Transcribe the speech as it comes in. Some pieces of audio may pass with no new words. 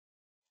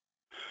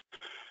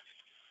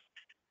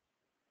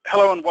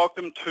Hello and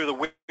welcome to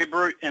the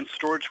Webroot and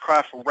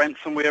StorageCraft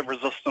Ransomware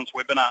Resistance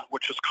webinar,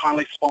 which is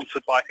kindly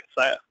sponsored by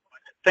Kaseya.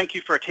 Thank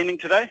you for attending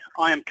today.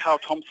 I am Karl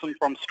Thomson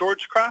from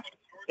StorageCraft,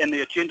 and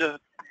the agenda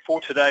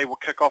for today will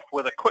kick off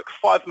with a quick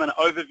 5-minute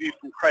overview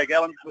from Craig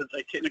Allen, who is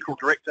a Technical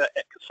Director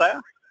at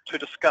Kaseya, to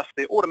discuss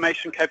their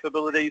automation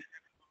capabilities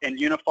and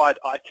unified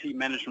IT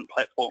management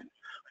platform.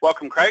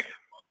 Welcome, Craig.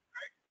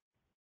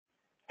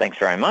 Thanks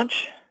very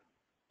much.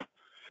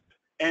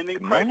 And then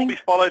Craig will be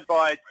followed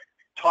by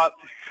Tyler.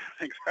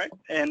 Thanks, Craig.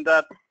 And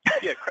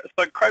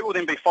so Craig will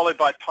then be followed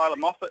by Tyler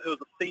Moffitt, who is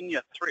a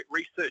Senior Threat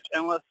Research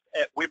Analyst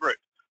at Webroot.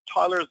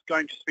 Tyler is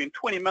going to spend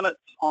 20 minutes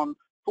on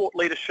thought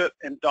leadership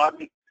and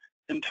diving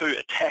into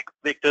attack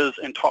vectors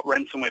and top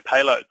ransomware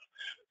payloads,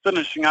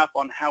 finishing up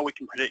on how we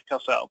can protect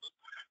ourselves.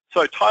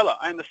 So Tyler,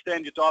 I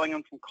understand you're dialing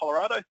in from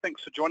Colorado.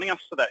 Thanks for joining us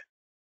today.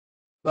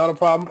 Not a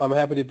problem. I'm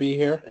happy to be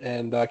here,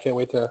 and I can't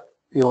wait to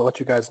let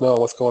you guys know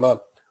what's going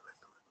on.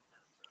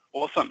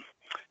 Awesome.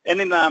 And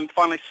then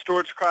finally,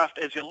 StorageCraft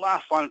as your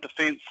last line of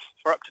defense.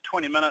 For up to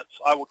 20 minutes,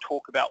 I will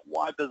talk about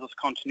why business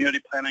continuity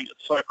planning is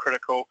so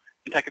critical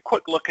and take a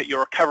quick look at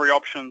your recovery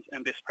options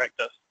and best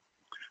practice.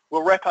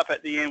 We'll wrap up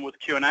at the end with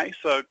Q&A,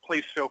 so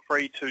please feel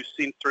free to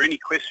send through any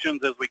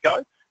questions as we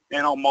go,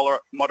 and I'll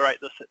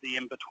moderate this at the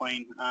end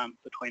between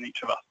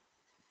each of us.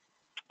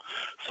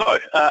 So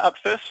up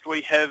first,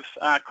 we have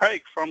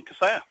Craig from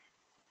Kaseya.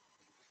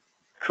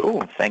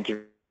 Cool. Thank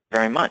you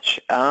very much.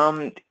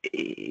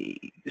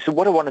 So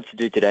what I wanted to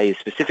do today is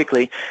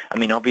specifically,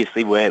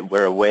 obviously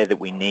we're aware that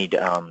we need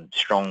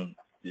strong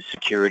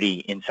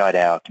security inside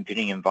our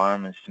computing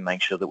environments to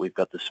make sure that we've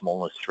got the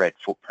smallest threat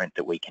footprint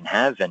that we can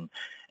have, and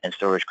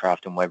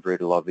StorageCraft and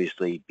Webroot will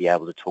obviously be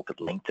able to talk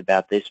at length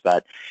about this,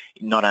 but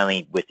not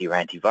only with your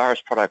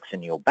antivirus products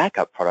and your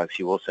backup products,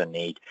 you also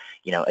need,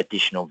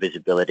 additional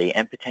visibility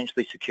and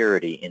potentially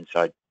security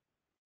inside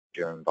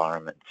your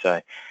environment.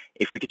 So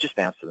if we could just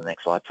bounce to the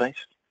next slide, please.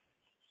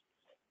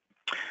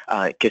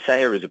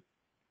 Kaseya is a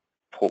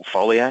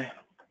portfolio.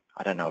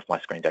 I don't know if my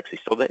screen's actually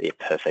still there. Yeah,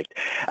 perfect.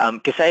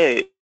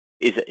 Kaseya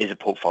is a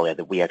portfolio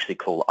that we actually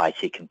call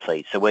IT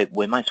Complete. So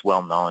we're most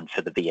well known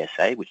for the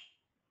VSA, which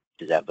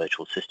is our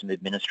virtual system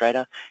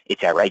administrator.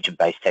 It's our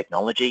agent-based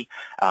technology.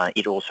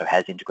 It also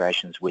has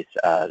integrations with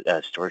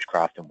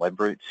StorageCraft and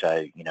Webroot,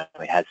 so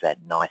it has that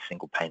nice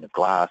single pane of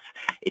glass.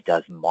 It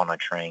does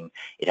monitoring.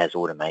 It has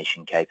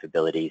automation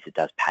capabilities. It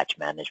does patch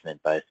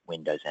management, both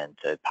Windows and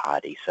third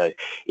party. So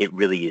it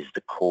really is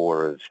the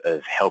core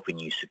of helping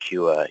you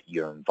secure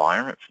your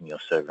environment from your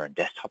server and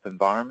desktop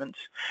environments.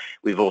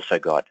 We've also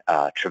got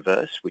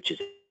Traverse, which is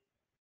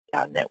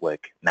our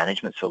network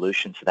management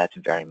solution. So that's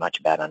very much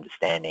about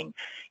understanding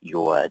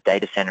your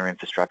data center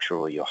infrastructure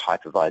or your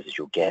hypervisors,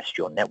 your guests,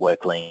 your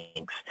network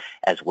links,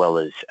 as well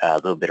as a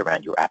little bit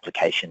around your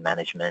application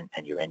management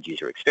and your end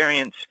user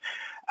experience.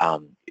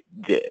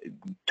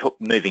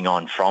 Moving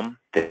on from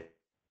that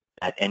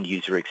end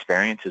user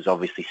experience is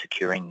obviously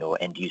securing your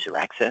end user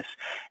access,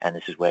 and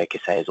this is where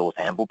Kaseya's Auth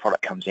Amble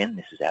product comes in.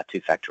 This is our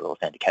two-factor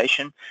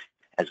authentication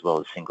as well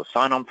as single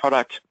sign-on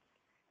product.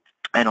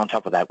 And on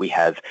top of that, we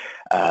have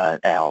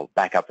our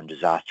backup and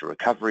disaster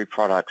recovery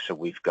products. So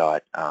we've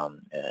got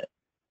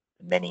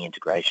many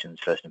integrations.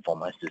 First and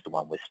foremost is the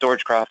one with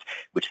StorageCraft,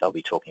 which they'll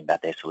be talking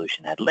about their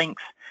solution at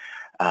length.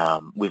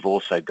 We've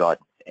also got,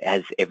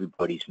 as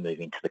everybody's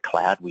moving to the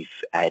cloud, we've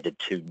added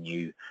 2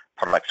 new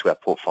products to our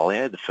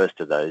portfolio. The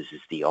first of those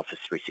is the Office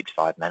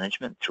 365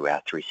 management through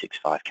our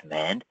 365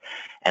 command.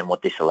 And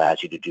what this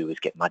allows you to do is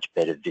get much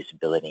better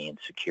visibility and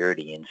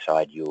security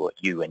inside you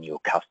and your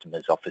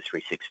customers' Office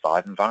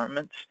 365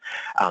 environments,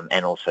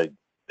 and also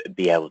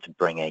be able to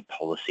bring a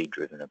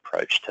policy-driven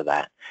approach to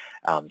that.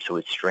 So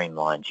it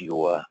streamlines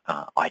your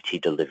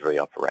IT delivery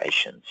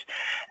operations.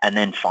 And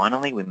then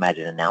finally, we made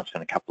an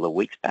announcement a couple of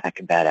weeks back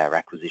about our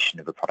acquisition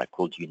of a product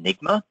called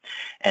Unigma.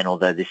 And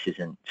although this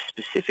isn't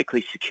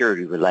specifically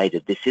security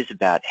related, this is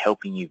about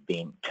helping you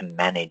to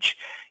manage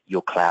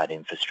your cloud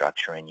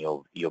infrastructure and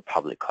your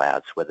public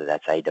clouds, whether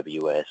that's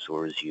AWS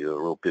or Azure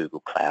or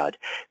Google Cloud,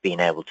 being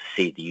able to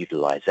see the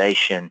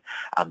utilization,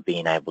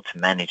 being able to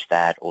manage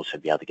that, also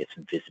be able to get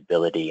some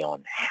visibility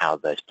on how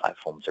those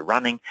platforms are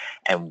running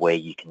and where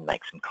you can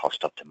make some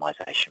cost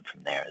optimization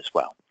from there as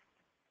well.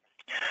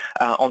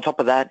 On top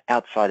of that,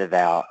 outside of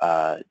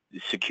our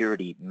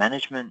security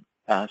management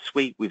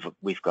suite,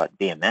 we've got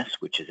BMS,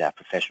 which is our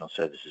professional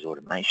services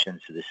automation.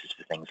 So this is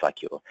for things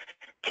like your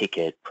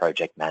ticket,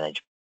 project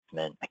management,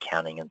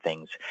 accounting and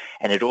things,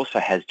 and it also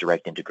has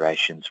direct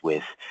integrations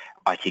with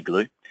IT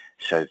Glue.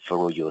 So for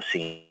all your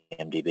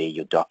CMDB,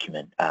 your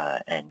document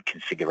and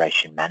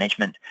configuration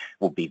management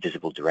will be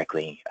visible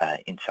directly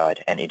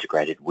inside and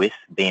integrated with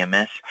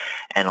BMS.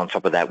 And on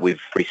top of that,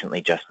 we've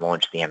recently just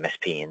launched the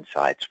MSP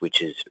Insights,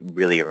 which is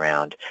really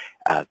around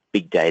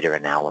big data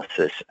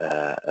analysis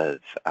of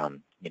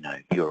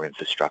your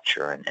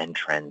infrastructure and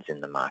trends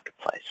in the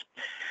marketplace.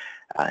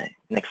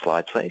 Next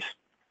slide, please.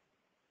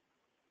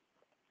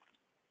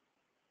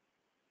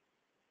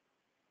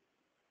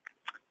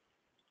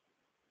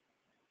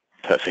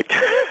 Perfect.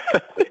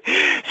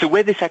 So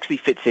where this actually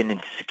fits in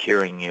into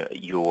securing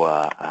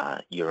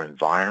your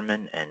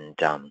environment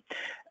and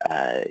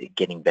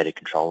getting better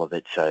control of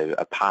it. So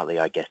partly,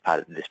 I guess, part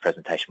of this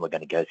presentation we're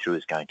going to go through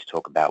is going to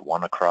talk about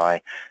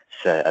WannaCry.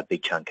 So a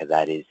big chunk of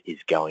that is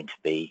going to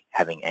be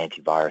having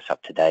antivirus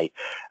up to date.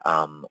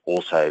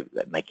 Also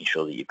making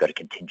sure that you've got a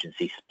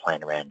contingency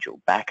plan around your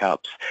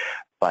backups.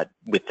 But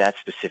with that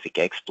specific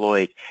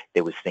exploit,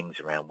 there was things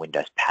around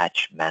Windows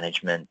patch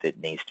management that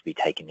needs to be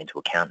taken into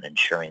account and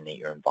ensuring that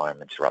your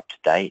environments are up to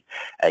date.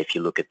 If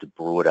you look at the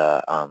broader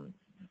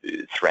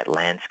threat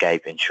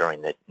landscape,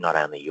 ensuring that not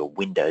only your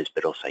Windows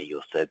but also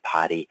your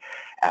third-party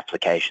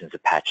applications are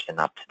patched and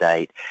up to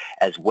date,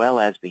 as well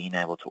as being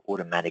able to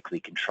automatically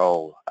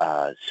control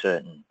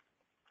certain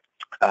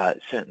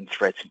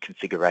threats and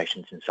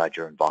configurations inside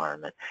your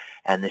environment.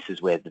 And this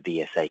is where the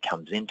VSA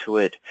comes into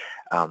it.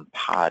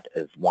 Part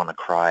of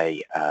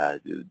WannaCry,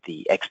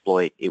 the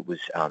exploit, it was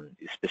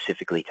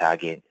specifically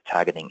targeting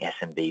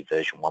SMB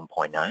version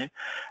 1.0,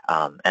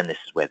 and this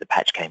is where the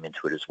patch came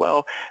into it as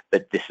well.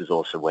 But this is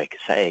also where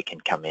Kaseya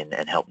can come in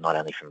and help not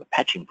only from a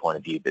patching point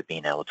of view, but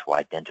being able to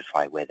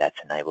identify where that's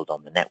enabled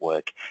on the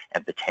network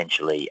and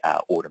potentially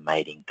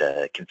automating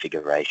the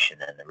configuration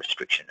and the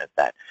restriction of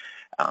that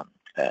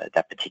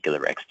that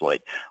particular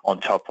exploit. On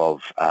top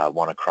of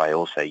WannaCry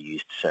also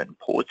used certain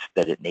ports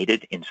that it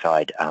needed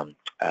inside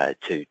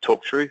to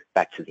talk through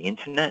back to the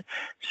internet,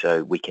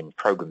 so we can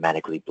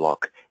programmatically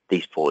block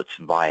these ports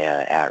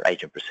via our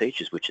agent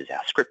procedures, which is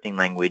our scripting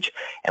language,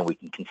 and we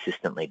can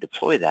consistently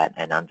deploy that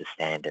and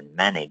understand and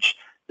manage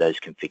those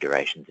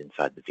configurations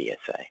inside the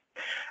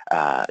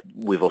VSA.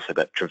 We've also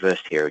got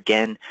traversed here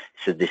again,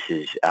 so this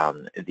is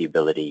the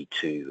ability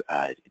to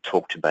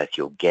talk to both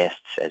your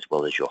guests as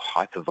well as your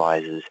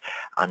hypervisors,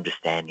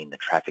 understanding the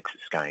traffic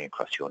that's going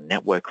across your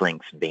network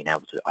links and being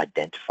able to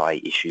identify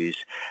issues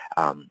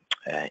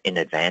in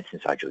advance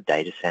inside your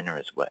data center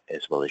as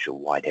well as your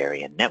wide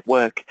area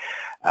network.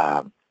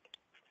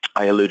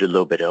 I alluded a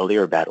little bit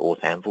earlier about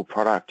Anvil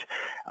product.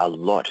 A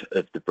lot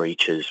of the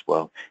breaches,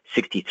 well,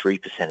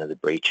 63% of the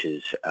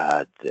breaches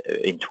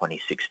in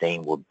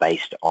 2016 were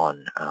based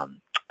on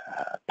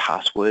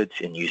passwords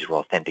and user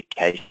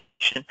authentication.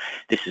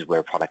 This is where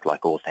a product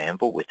like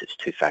Anvil with its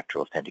two-factor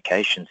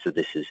authentication, so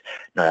this is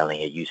not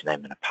only a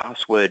username and a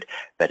password,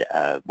 but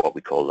what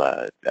we call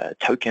a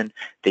token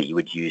that you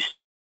would use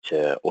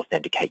to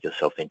authenticate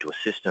yourself into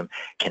a system,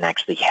 can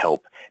actually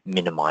help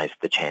minimize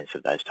the chance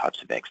of those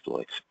types of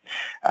exploits.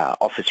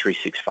 Office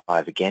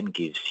 365 again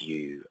gives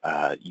you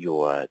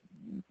your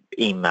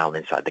email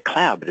inside the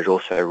cloud, but it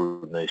also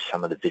removes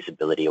some of the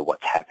visibility of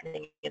what's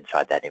happening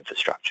inside that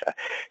infrastructure.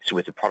 So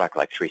with a product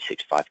like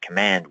 365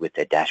 Command, with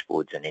their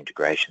dashboards and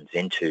integrations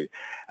into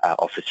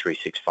Office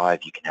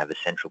 365, you can have a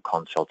central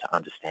console to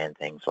understand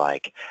things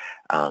like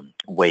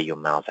where your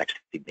mail's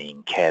actually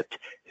being kept,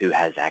 who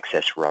has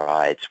access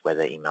rights,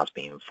 whether email's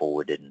being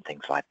forwarded and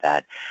things like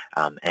that.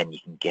 And you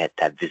can get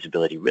that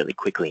visibility really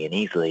quickly and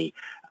easily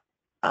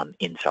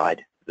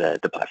inside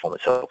the platform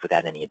itself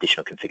without any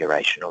additional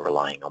configuration or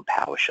relying on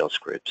PowerShell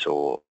scripts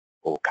or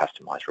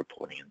customized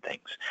reporting and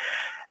things.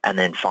 And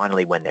then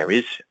finally, when there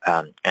is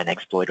an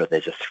exploit or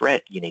there's a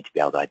threat, you need to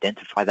be able to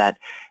identify that.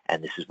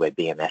 And this is where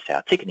BMS,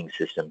 our ticketing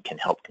system, can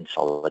help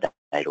consolidate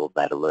all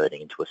that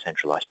alerting into a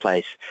centralized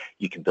place.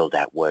 You can build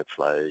out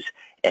workflows,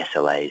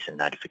 SLAs and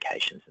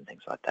notifications and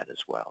things like that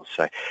as well.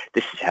 So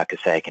this is how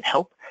Kaseya can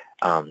help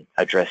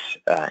address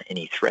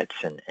any threats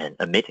and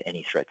omit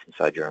any threats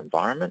inside your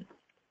environment.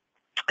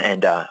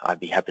 And I'd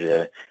be happy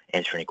to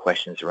answer any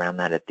questions around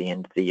that at the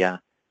end of the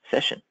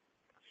session.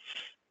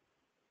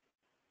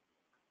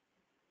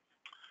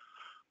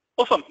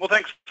 Awesome. Well,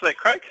 thanks for that,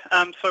 Craig.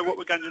 So what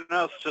we're going to do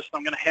now is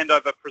I'm going to hand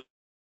over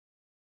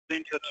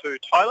presenter to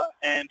Tyler,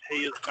 and he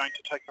is going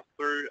to take us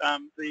through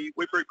the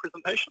Webroot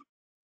presentation.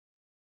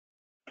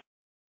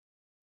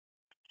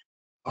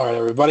 All right,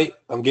 everybody.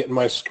 I'm getting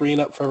my screen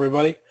up for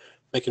everybody,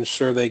 making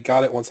sure they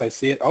got it once I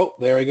see it. Oh,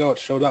 there we go. It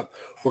showed up.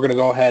 We're going to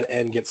go ahead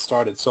and get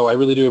started. So I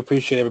really do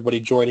appreciate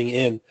everybody joining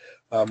in.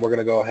 We're going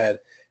to go ahead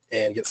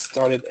and get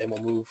started, and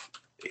we'll move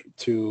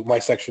to my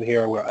section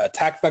here, where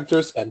attack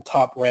vectors and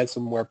top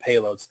ransomware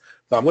payloads.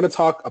 So I'm going to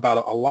talk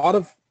about a lot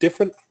of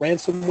different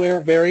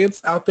ransomware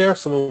variants out there,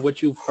 some of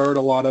which you've heard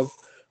a lot of.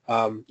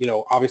 You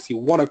know, obviously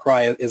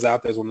WannaCry is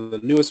out there as one of the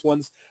newest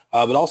ones,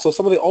 but also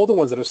some of the older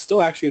ones that are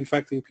still actually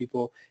infecting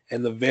people,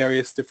 and the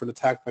various different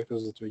attack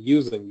vectors that they're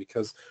using,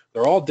 because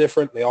they're all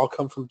different. They all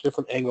come from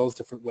different angles,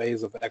 different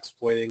ways of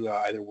exploiting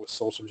either with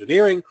social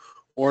engineering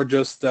or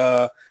just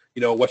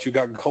you know, what you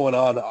got going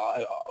on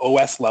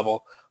OS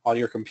level on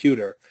your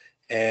computer.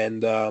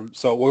 And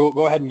so we'll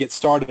go ahead and get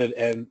started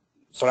and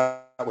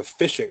start out with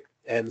phishing.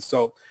 And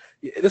so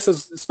this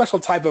is a special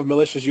type of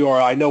malicious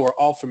URL I know we're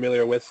all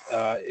familiar with.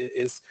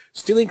 Is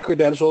stealing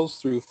credentials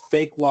through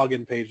fake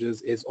login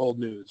pages is old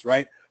news,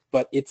 right?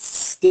 But it's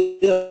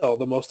still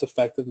the most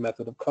effective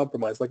method of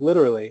compromise. Like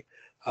literally,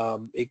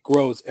 it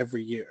grows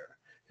every year.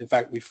 In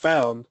fact, we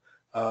found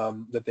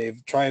that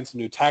they've tried some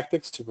new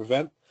tactics to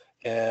prevent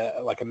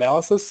like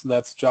analysis, and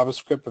that's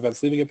JavaScript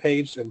prevents leaving a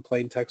page and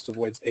plain text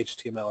avoids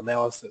HTML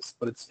analysis.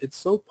 But it's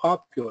so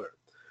popular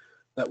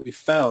that we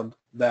found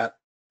that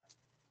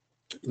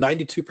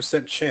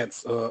 92%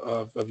 chance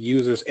of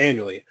users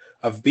annually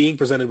of being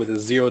presented with a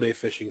zero-day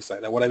phishing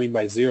site. Now, what I mean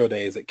by 0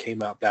 day is it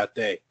came out that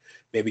day.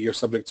 Maybe you're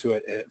subject to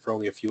it for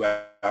only a few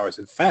hours.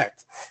 In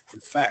fact,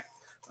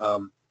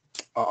 the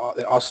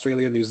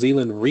Australia, New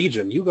Zealand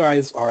region, you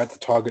guys are at the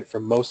target for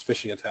most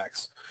phishing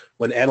attacks.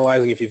 When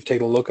analyzing, if you've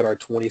taken a look at our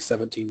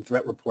 2017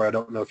 threat report, I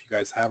don't know if you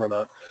guys have or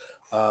not,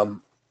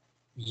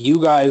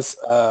 you guys,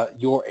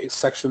 your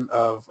section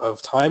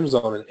of time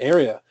zone and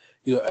area,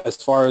 as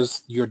far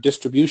as your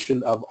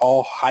distribution of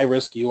all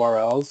high-risk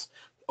URLs,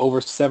 over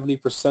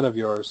 70% of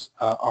yours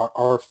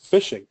are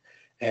phishing.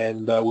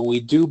 And we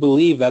do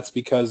believe that's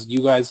because you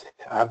guys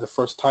have the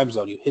first time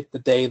zone. You hit the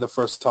day the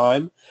first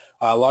time.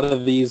 A lot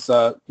of these,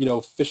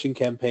 phishing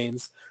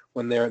campaigns,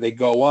 when they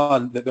go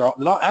on, they're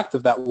not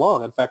active that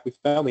long. In fact, we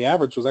found the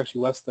average was actually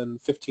less than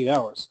 15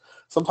 hours.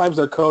 Sometimes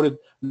they're coded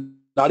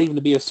not even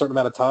to be a certain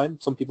amount of time.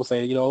 Some people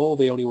say, they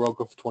only work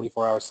for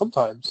 24 hours.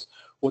 Sometimes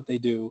what they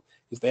do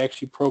is they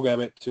actually program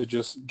it to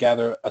just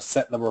gather a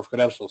set number of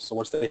credentials. So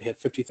once they hit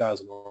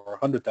 50,000 or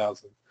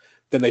 100,000,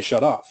 then they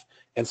shut off.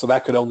 And so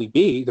that could only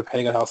be,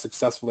 depending on how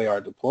successful they are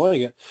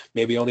deploying it,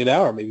 maybe only an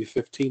hour, maybe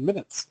 15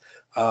 minutes.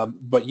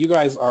 But you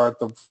guys are at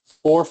the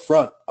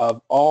forefront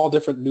of all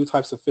different new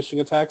types of phishing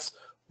attacks.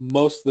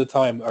 Most of the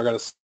time are going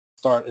to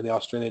start in the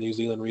Australia and New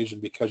Zealand region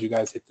because you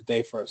guys hit the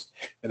day first.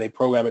 And they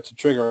program it to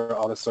trigger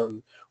on a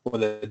certain, when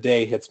the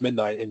day hits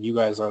midnight, and you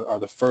guys are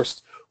the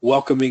first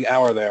welcoming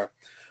hour there.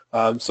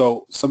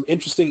 So some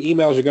interesting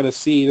emails you're going to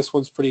see. This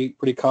one's pretty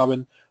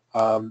common,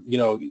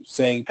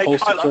 saying hey, postal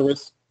Tyler.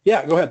 service.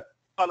 Yeah, go ahead.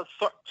 Tyler,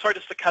 sorry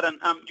just to cut in.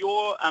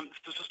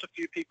 There's just a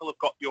few people have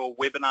got your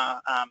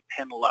webinar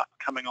panel up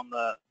coming on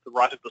the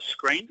right of the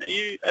screen. Are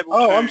you able to?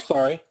 Oh, I'm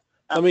sorry.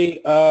 Let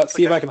me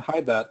see if I can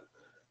hide that.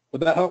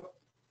 Would that help?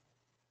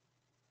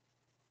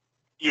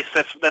 Yes,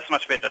 that's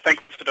much better.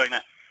 Thanks for doing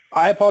that.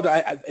 I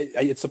apologize.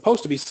 It's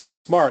supposed to be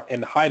smart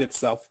and hide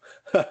itself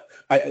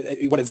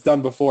what it's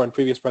done before in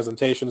previous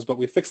presentations, but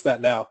we fixed that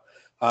now.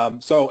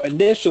 So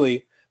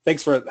initially,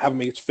 thanks for having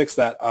me fix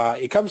that.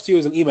 It comes to you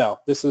as an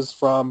email. This is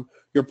from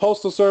your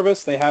postal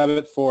service. They have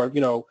it for,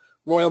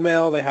 Royal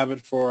Mail. They have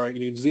it for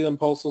New Zealand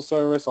Postal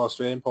Service,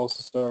 Australian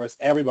Postal Service.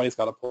 Everybody's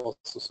got a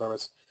postal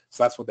service,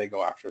 so that's what they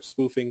go after.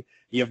 Spoofing,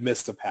 you've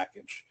missed a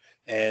package.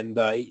 And,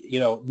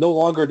 no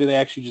longer do they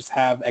actually just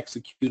have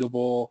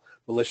executable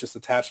malicious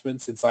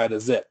attachments inside a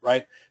zip,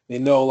 right? They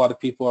know a lot of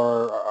people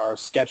are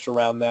sketched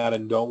around that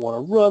and don't want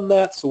to run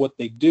that, so what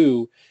they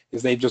do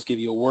is they just give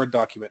you a Word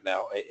document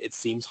now. It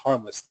seems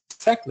harmless.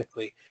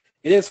 Technically,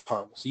 it is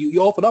harmless.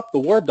 You open up the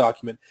Word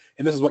document,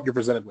 and this is what you're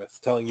presented with,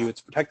 telling you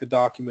it's a protected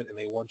document, and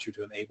they want you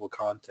to enable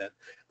content.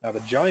 Now, the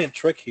giant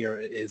trick here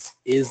is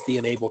the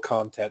Enable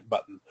Content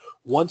button.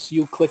 Once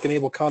you click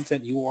Enable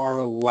Content, you are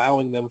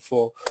allowing them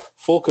full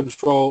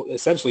control,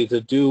 essentially,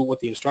 to do what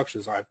the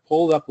instructions are. I've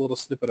pulled up a little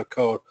snippet of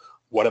code,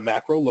 what a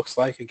macro looks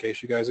like, in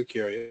case you guys are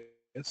curious.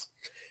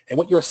 And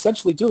what you're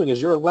essentially doing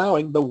is you're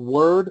allowing the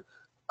Word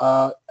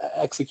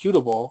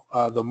executable,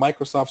 the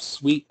Microsoft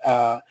Suite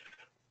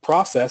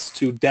process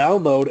to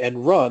download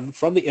and run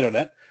from the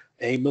internet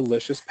a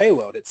malicious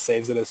payload. It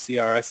saves it as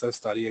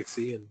crss.exe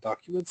in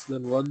documents and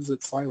then runs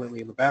it silently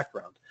in the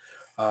background.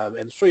 And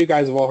I'm sure you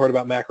guys have all heard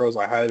about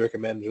macros. I highly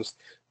recommend just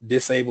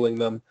disabling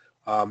them.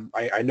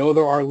 I know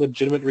there are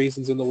legitimate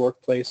reasons in the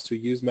workplace to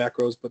use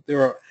macros, but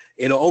there are,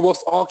 in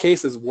almost all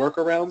cases,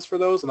 workarounds for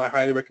those, and I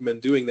highly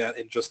recommend doing that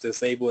and just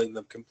disabling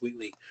them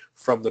completely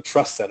from the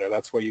trust center.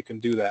 That's where you can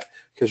do that,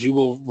 because you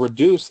will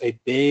reduce a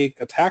big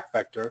attack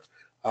vector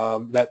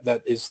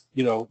that is,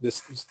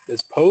 this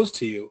is posed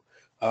to you.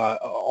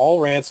 All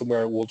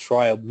ransomware will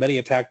try many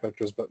attack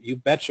vectors, but you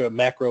betcha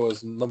macro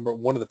is number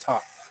one at the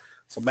top.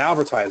 So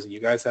malvertising, you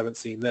guys haven't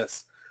seen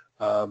this.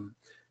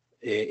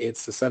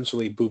 It's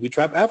essentially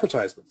booby-trap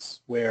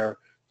advertisements, where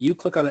you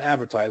click on an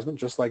advertisement,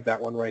 just like that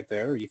one right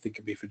there. You think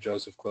it'd be for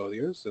Joseph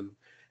Clothiers, and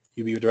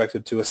you'd be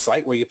directed to a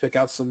site where you pick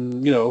out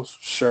some,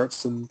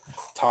 shirts and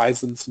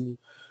ties and some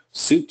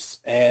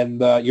suits,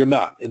 and you're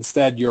not.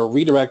 Instead, you're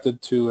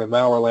redirected to a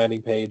malware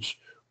landing page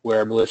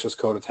where malicious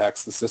code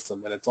attacks the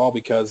system, and it's all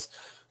because,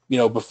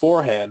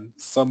 beforehand,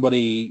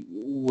 somebody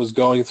was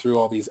going through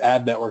all these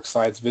ad network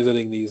sites,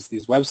 visiting these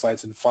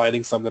websites, and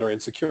finding some that are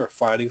insecure,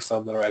 finding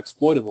some that are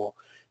exploitable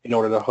in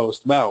order to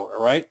host malware,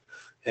 right?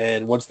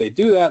 And once they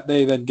do that,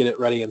 they then get it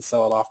ready and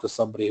sell it off to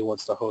somebody who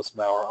wants to host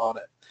malware on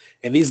it.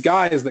 And these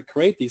guys that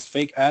create these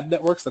fake ad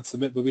networks that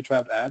submit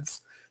booby-trapped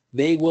ads,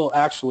 they will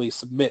actually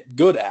submit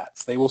good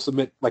ads. They will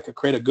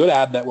create a good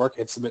ad network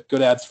and submit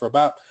good ads for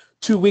about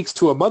 2 weeks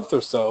to a month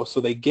or so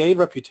they gain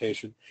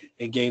reputation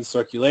and gain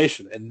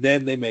circulation, and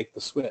then they make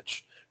the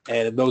switch.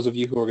 And those of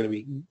you who are going to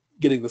be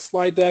getting the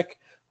slide deck,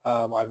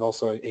 I've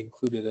also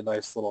included a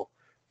nice little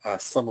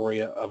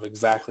summary of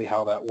exactly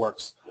how that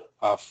works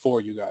for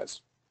you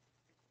guys.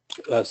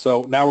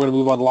 So now we're going to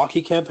move on to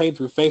Locky campaign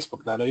through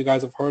Facebook. Now, I know you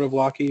guys have heard of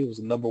Locky. It was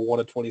number 1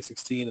 in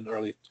 2016 and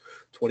early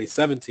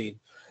 2017.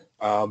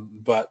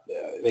 But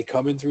they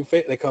come in through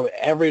they come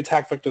every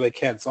attack vector they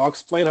can. So I'll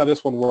explain how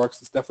this one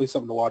works. It's definitely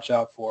something to watch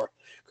out for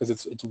because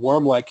it's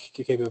worm-like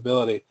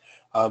capability.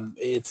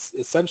 It's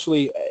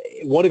essentially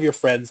one of your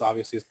friends,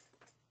 obviously,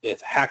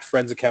 it's hacked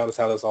friends account is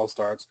how this all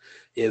starts,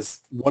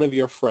 is one of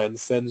your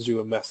friends sends you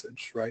a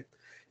message, right?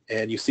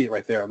 And you see it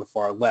right there on the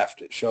far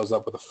left. It shows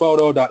up with a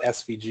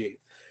photo.svg.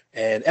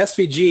 And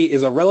SVG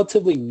is a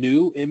relatively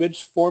new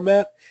image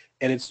format,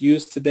 and it's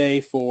used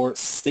today for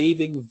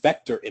saving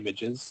vector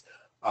images.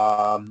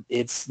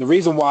 It's the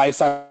reason why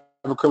cyber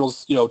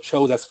criminals,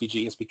 chose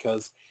SVG is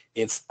because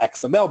it's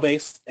XML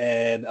based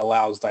and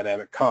allows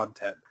dynamic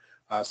content.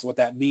 So what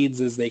that means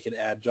is they can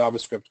add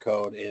JavaScript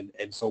code in,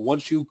 and so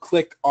once you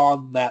click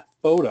on that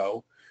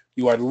photo,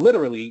 you are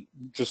literally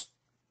just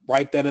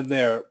right then and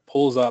there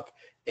pulls up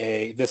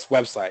this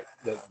website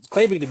that's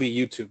claiming to be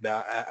YouTube.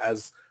 Now,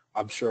 as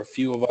I'm sure a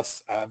few of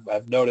us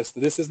have noticed,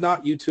 that this is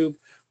not YouTube.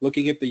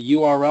 Looking at the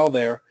URL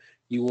there,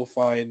 you will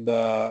find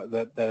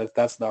that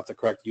that's not the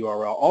correct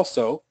URL.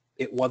 Also,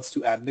 it wants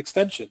to add an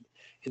extension.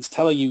 It's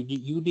telling you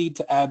you need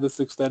to add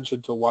this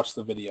extension to watch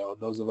the video. And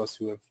those of us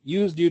who have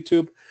used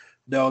YouTube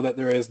know that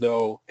there is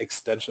no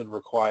extension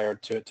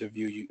required to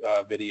view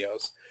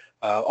videos.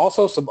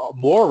 Also, some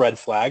more red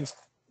flags,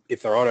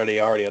 if there aren't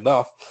already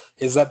enough,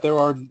 is that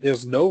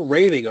there's no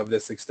rating of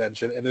this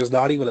extension, and there's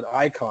not even an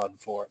icon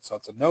for it. So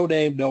it's a no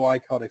name, no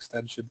icon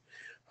extension.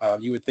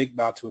 You would think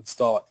not to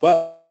install it,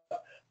 but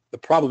the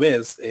problem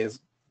is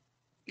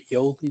you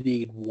only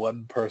need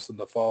one person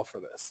to fall for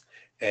this.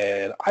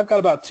 And I've got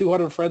about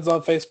 200 friends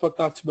on Facebook,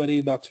 not too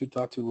many, not too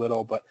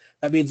little, but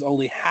that means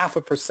only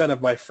 0.5% of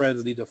my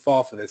friends need to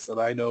fall for this, and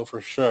I know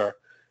for sure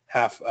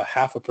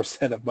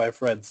 0.5% of my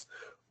friends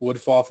would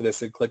fall for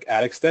this and click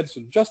add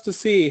extension just to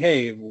see,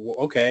 hey,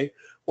 okay,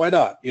 why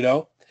not,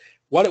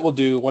 What it will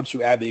do once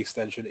you add the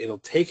extension, it'll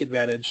take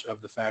advantage of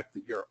the fact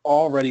that you're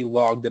already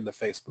logged into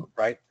Facebook,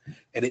 right?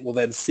 And it will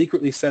then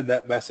secretly send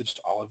that message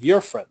to all of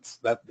your friends.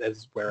 That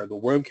is where the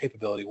worm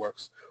capability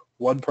works.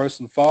 One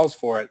person falls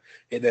for it,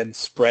 it then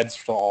spreads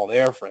to all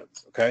their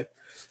friends, okay?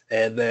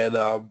 And then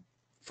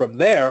from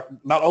there,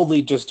 not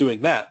only just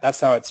doing that,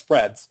 that's how it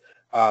spreads.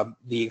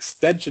 The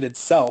extension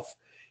itself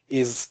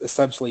is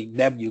essentially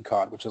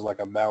Nemucon, which is like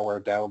a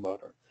malware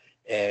downloader.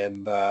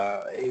 And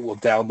it will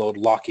download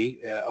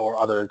Locky or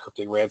other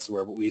encrypting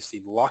ransomware, but we've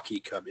seen Locky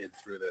come in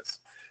through this.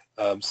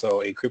 So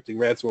encrypting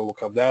ransomware will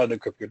come down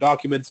and encrypt your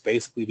documents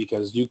basically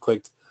because you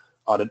clicked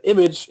on an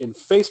image in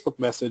Facebook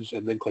message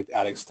and then clicked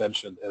add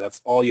extension. And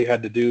that's all you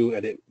had to do,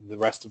 and the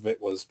rest of it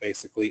was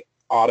basically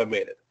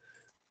automated.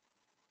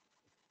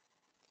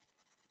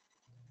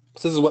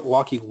 So this is what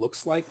Locky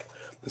looks like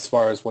as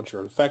far as once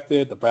you're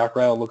infected, the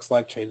background looks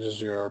like, changes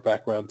your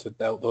background to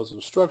those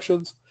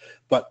instructions.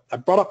 But I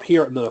brought up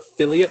here an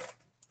affiliate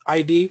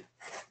ID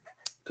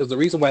because the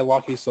reason why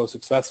Locky is so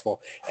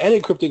successful, and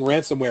encrypting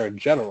ransomware in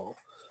general,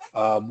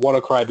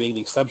 WannaCry being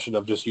the exception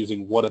of just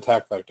using one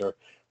attack vector,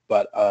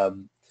 but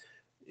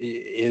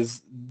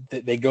is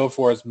that they go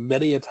for as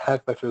many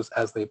attack vectors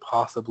as they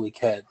possibly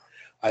can.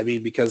 I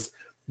mean, because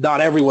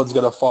not everyone's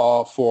going to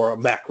fall for a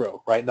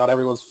macro, right? Not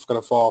everyone's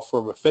going to fall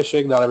for the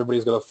phishing. Not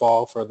everybody's going to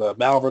fall for the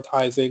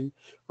malvertising,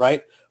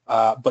 right?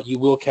 But you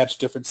will catch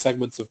different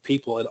segments of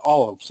people in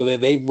all of them. So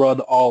they run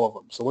all of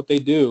them. So what they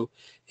do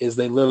is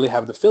they literally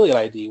have an affiliate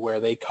ID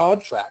where they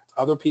contract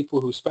other people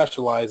who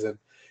specialize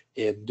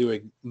in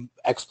doing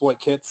exploit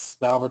kits,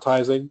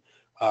 malvertising,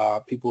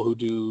 people who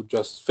do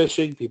just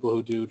phishing, people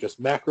who do just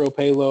macro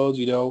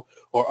payloads,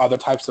 or other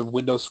types of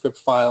Windows script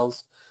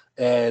files,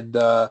 and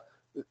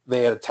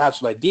they attach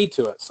an ID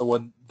to it. So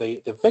when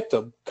the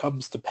victim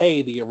comes to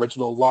pay the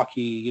original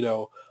Locky,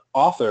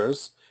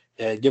 authors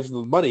and gives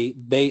them money,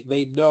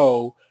 they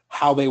know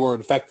how they were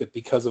infected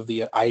because of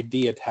the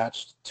ID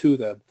attached to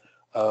them,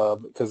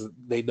 because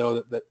they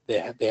know that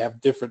they have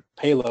different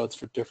payloads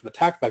for different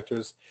attack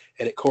vectors,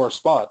 and it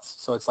corresponds.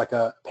 So it's like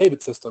a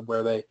payment system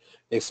where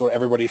they sort of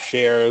everybody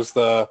shares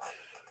the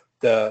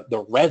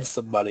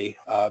ransom money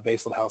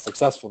based on how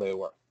successful they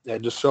were,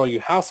 and just showing you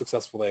how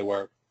successful they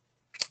were.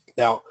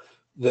 Now,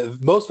 the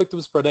most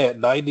victims per day at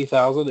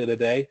 90,000 in a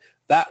day,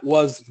 that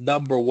was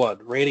 #1,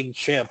 reigning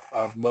champ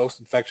of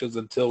most infections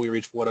until we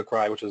reach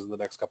WannaCry, which is in the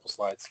next couple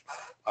slides.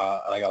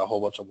 And I got a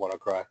whole bunch of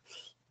WannaCry.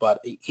 But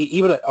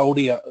even at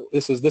ONI,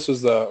 this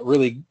was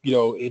really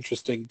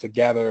interesting to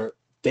gather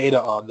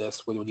data on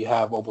this. When you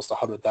have almost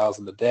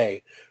 100,000 a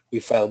day, we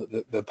found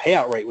that the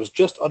payout rate was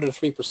just under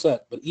 3%.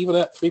 But even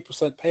at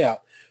 3%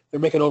 payout, they're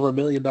making over $1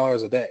 million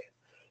a day,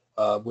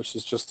 which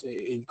is just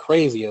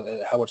crazy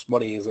how much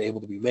money is able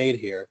to be made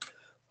here.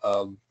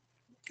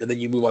 And then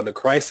you move on to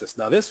Crisis.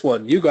 Now this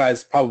one you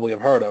guys probably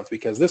have heard of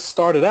because this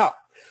started out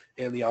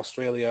in the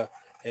Australia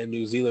and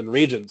New Zealand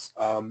regions.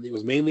 It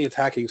was mainly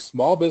attacking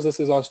small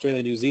businesses, Australia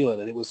and New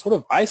Zealand, and it was sort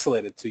of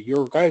isolated to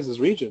your guys'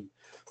 region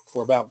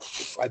for about,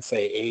 I'd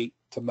say, 8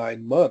 to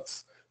 9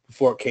 months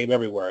before it came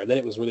everywhere. And then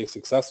it was really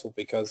successful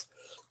because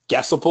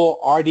guessable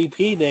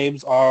RDP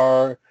names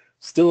are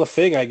still a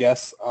thing, I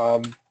guess.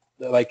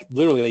 Like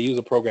literally they use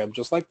a program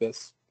just like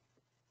this.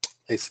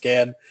 They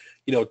scan,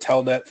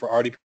 Telnet for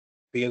RDP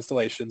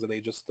installations, and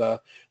they just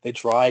they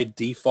try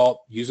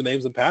default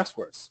usernames and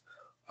passwords,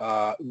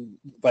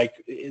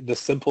 like the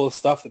simplest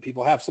stuff that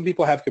people have. Some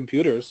people have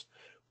computers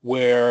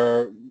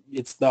where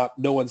it's not,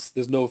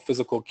 there's no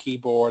physical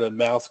keyboard and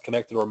mouse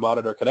connected or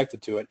monitor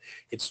connected to it.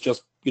 It's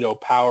just,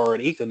 power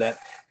and Ethernet,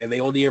 and they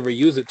only ever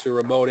use it to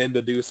remote in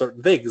to do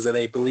certain things, and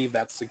they believe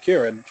that's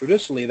secure. And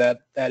traditionally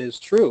that is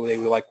true. They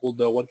were like, well,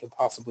 no one can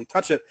possibly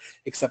touch it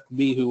except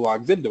me who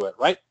logs into it,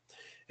 right?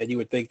 And you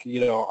would think,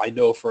 I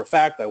know for a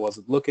fact I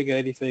wasn't looking at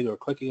anything or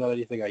clicking on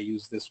anything. I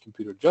use this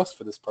computer just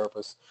for this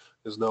purpose.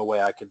 There's no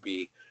way I could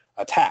be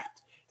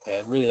attacked.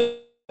 And really,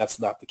 that's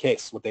not the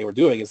case. What they were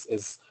doing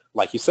is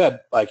like you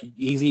said, like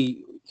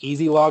easy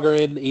logger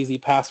in, easy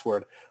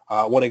password.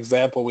 One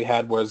example we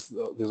had was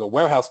there's a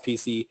warehouse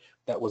PC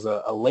that was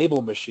a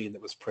label machine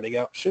that was printing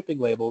out shipping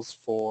labels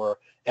for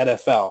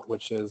NFL,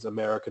 which is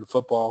American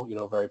football,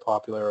 very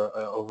popular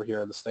over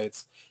here in the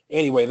States.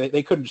 Anyway,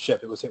 they couldn't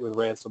ship. It was hit with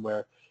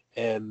ransomware,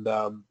 and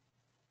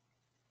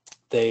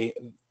they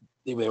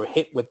were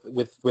hit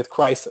with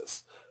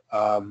crisis.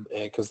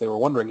 Because they were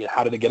wondering,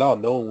 how did it get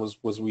on? No one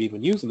was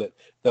even using it.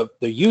 The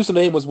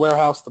username was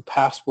warehouse, the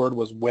password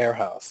was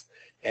warehouse,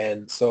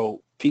 and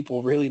so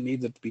people really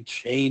needed to be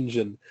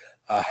changing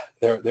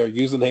their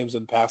usernames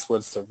and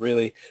passwords to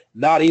really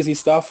not easy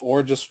stuff,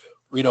 or just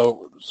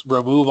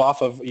move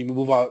off of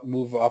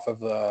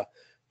the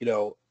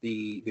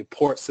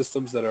port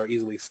systems that are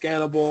easily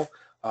scannable.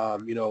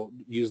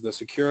 Use the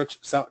secure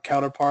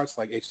counterparts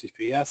like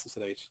HTTPS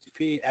instead of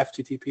HTTP,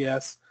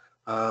 FTTPS.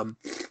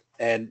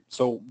 And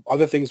so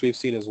other things we've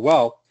seen as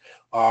well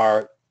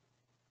are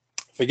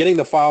forgetting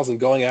the files and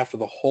going after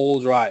the whole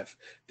drive.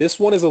 This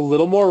one is a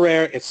little more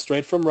rare. It's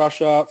straight from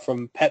Russia,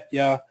 from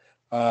Petya.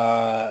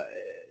 The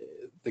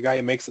guy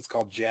who makes it's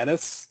called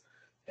Janus.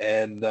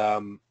 And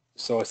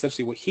so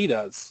essentially what he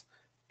does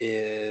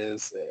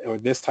is, or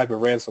this type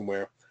of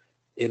ransomware,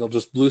 it'll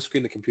just blue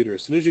screen the computer.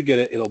 As soon as you get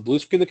it, it'll blue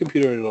screen the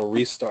computer and it'll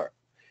restart.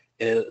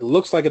 And it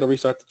looks like it'll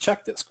restart the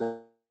check disk,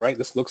 right?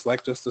 This looks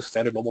like just the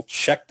standard normal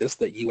check disk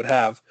that you would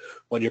have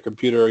when your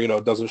computer,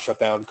 doesn't shut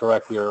down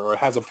correctly or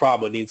has a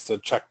problem and needs to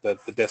check the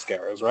disk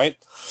errors, right?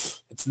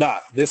 It's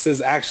not. This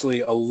is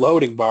actually a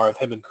loading bar of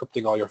him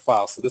encrypting all your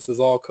files. So this is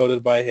all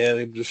coded by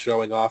him, just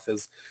showing off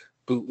his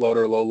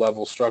bootloader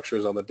low-level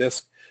structures on the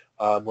disk,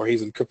 where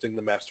he's encrypting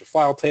the master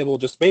file table,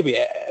 just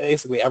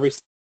basically every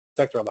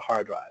sector on the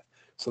hard drive.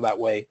 So that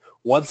way,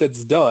 once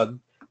it's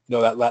done,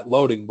 that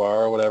loading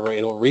bar or whatever,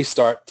 it'll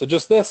restart to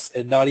just this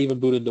and not even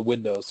boot into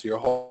Windows. So your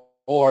whole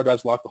hard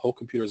drive's locked, the whole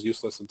computer is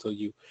useless until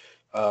you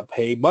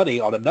pay money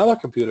on another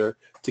computer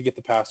to get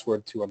the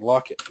password to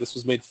unlock it. This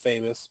was made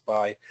famous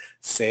by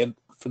San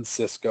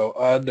Francisco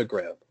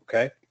Underground,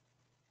 okay,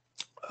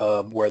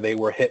 where they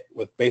were hit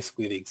with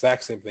basically the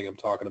exact same thing I'm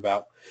talking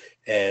about.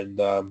 And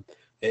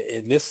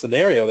in this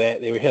scenario,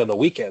 they were hit on the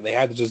weekend. They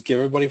had to just give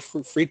everybody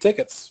free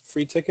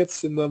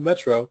tickets in the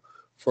metro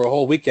for a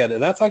whole weekend,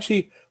 and that's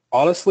actually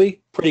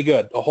honestly pretty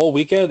good. A whole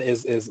weekend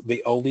is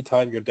the only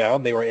time you're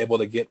down. They were able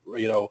to get,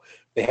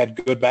 they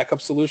had good backup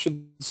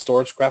solutions.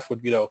 StorageCraft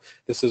would,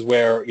 this is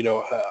where,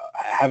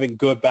 having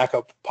good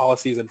backup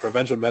policies and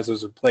prevention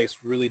measures in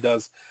place really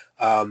does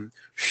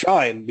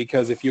shine,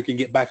 because if you can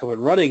get back up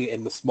and running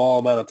in the small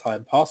amount of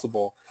time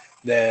possible,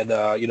 then,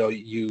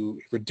 you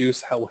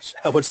reduce how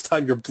much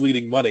time you're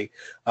bleeding money.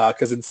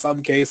 Because in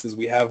some cases,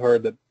 we have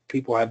heard that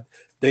people had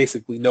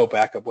basically no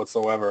backup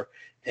whatsoever.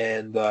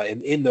 And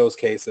in those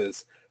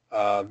cases,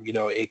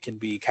 it can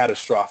be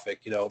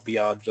catastrophic,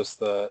 beyond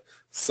just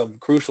some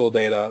crucial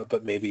data,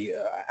 but maybe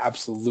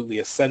absolutely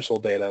essential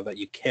data that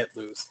you can't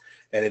lose.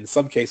 And in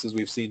some cases,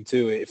 we've seen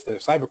too, if the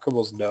cyber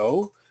criminals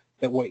know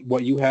that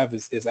what you have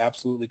is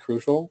absolutely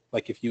crucial,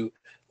 like if you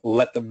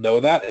let them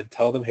know that and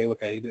tell them, hey,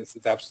 look, I need this,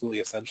 it's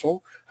absolutely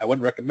essential, I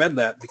wouldn't recommend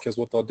that, because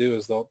what they'll do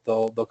is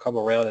they'll come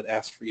around and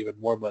ask for even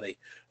more money.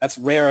 That's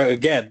rare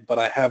again, but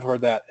I have heard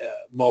that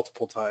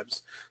multiple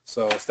times,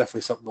 so it's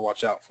definitely something to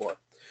watch out for.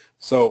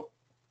 So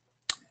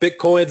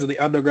Bitcoin's in the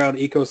underground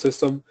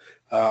ecosystem.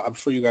 I'm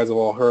sure you guys have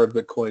all heard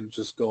Bitcoin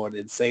just going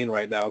insane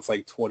right now. It's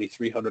like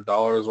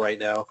 $2,300 right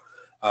now,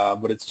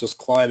 but it's just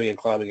climbing and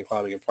climbing and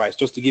climbing in price.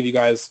 Just to give you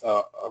guys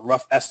a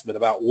rough estimate,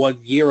 about 1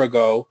 year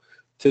ago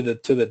to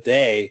the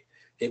day,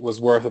 it was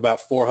worth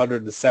about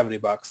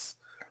 $470.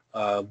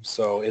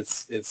 So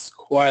it's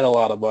quite a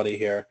lot of money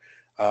here.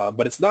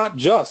 But it's not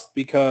just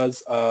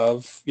because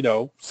of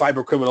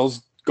cyber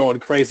criminals going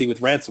crazy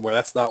with ransomware.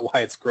 That's not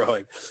why it's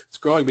growing. It's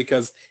growing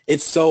because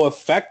it's so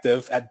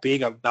effective at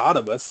being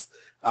anonymous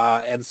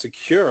and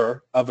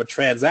secure of a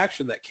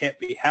transaction that can't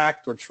be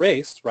hacked or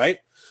traced, right?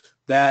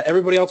 That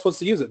everybody else wants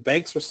to use it.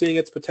 Banks are seeing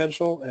its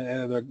potential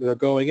and they're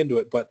going into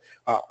it. But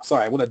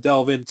sorry, I want to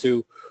delve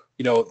into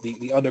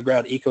the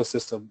underground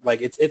ecosystem.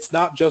 Like it's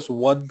not just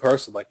one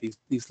person, like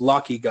these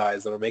lucky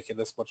guys that are making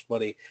this much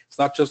money. It's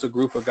not just a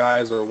group of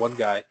guys or one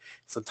guy.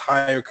 It's an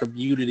entire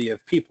community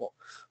of people.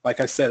 Like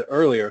I said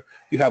earlier,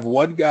 you have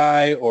one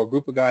guy or a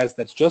group of guys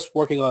that's just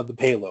working on the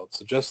payload,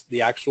 so just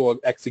the actual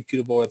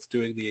executable that's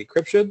doing the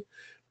encryption,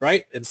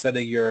 right, and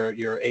sending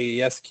your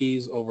AES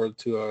keys over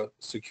to a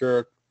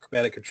secure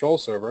command and control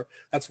server,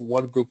 that's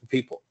one group of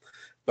people.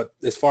 But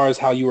as far as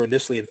how you were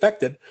initially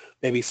infected,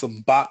 maybe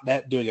some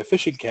botnet doing a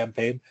phishing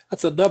campaign,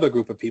 that's another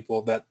group of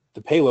people that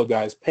the payload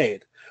guys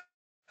paid.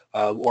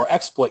 Or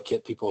exploit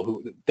kit people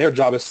who their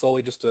job is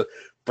solely just to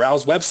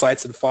browse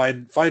websites and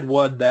find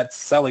one that's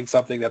selling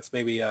something that's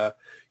maybe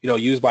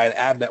used by an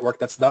ad network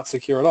that's not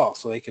secure at all.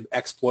 So they can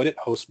exploit it,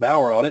 host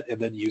malware on it, and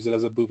then use it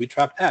as a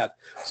booby-trapped ad.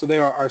 So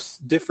there are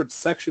different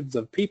sections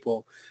of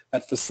people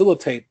that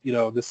facilitate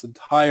this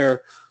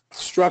entire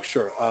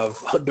structure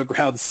of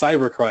underground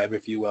cybercrime,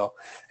 if you will.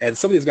 And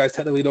some of these guys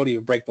technically don't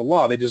even break the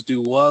law. They just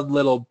do one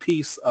little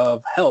piece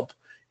of help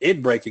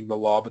in breaking the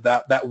law, but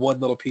that one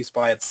little piece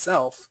by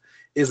itself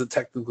isn't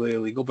technically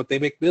illegal, but they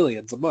make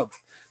millions a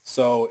month.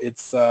 So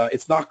it's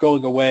not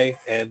going away,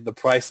 and the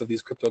price of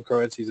these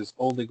cryptocurrencies is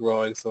only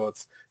growing. So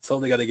it's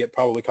only going to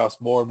probably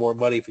cost more and more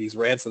money for these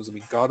ransoms. I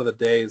mean, gone are the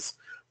days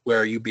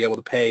where you'd be able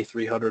to pay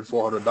 $300,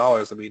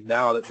 $400. I mean,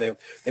 now that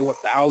they want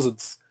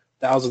thousands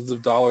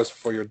of dollars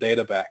for your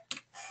data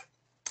back.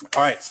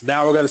 All right, so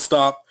now we're going to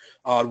stop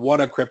on one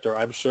encryptor.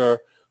 I'm sure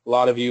a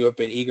lot of you have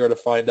been eager to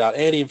find out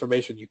any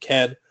information you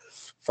can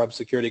from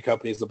security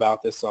companies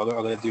about this, so I'm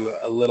going to do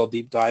a little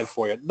deep dive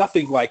for you.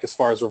 Nothing like as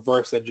far as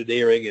reverse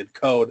engineering and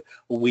code.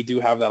 We do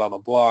have that on the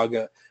blog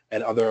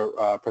and other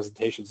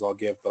presentations I'll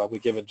give, but I'll be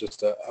giving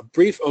just a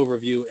brief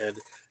overview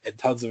and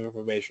tons of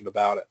information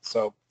about it.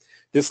 So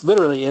this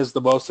literally is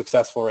the most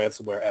successful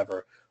ransomware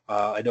ever.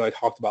 I know I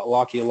talked about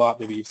Locky a lot.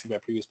 Maybe you've seen my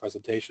previous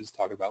presentations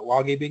talking about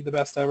Locky being the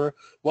best ever.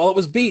 Well, it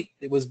was beat.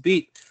 It was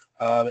beat.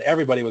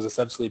 Everybody was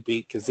essentially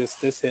beat because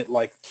this hit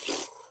like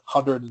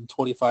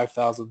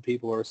 125,000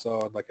 people or so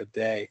in like a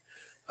day.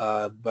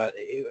 But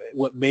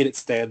what made it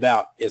stand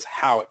out is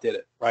how it did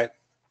it, right?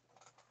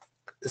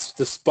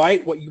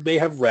 Despite what you may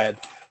have read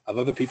of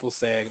other people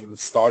saying it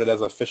started as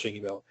a phishing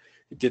email,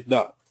 it did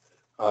not.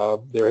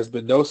 There has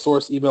been no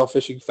source email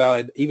phishing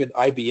found. Even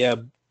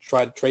IBM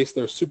tried to trace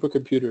their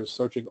supercomputers,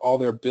 searching all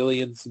their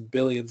billions and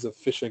billions of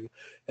phishing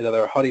and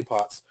other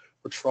honeypots.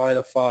 Were trying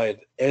to find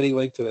any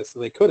link to this,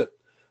 and they couldn't.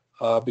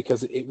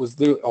 Because it was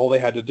all they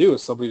had to do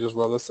is somebody just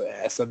run this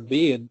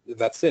SMB, and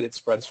that's it. It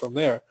spreads from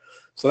there.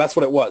 So that's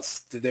what it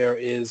was. There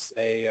is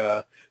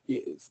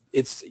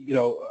it's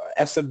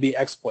SMB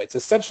exploits,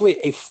 essentially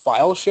a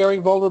file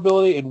sharing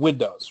vulnerability in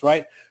Windows,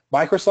 right?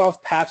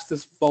 Microsoft patched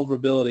this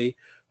vulnerability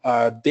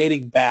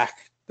dating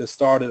back. The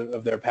start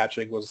of their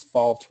patching was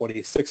fall of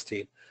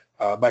 2016.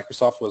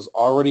 Microsoft was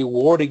already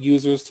warning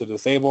users to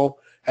disable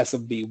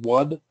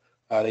SMB1.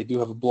 They do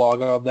have a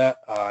blog on that,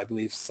 I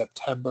believe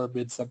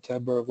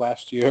mid-September of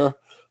last year,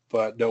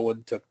 but no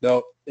one took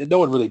note. And no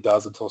one really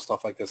does until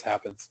stuff like this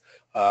happens,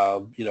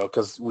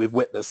 because we've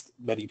witnessed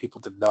many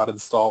people did not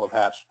install the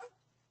patch.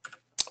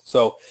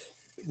 So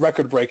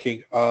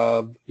record-breaking,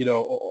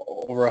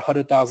 over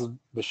 100,000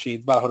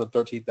 machines, about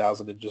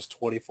 113,000 in just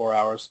 24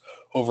 hours,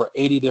 over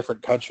 80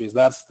 different countries.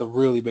 That's the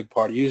really big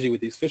part. Usually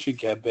with these phishing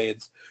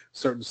campaigns,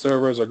 certain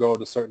servers are going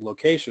to certain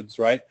locations,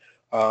 right?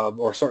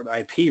 Or certain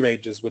IP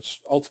ranges,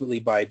 which ultimately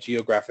by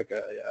geographic,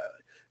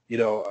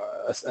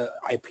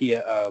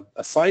 IP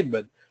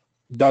assignment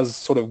does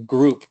sort of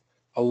group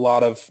a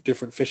lot of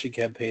different phishing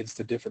campaigns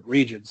to different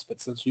regions.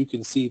 But since you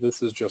can see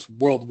this is just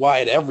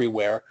worldwide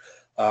everywhere,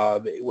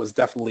 it was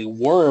definitely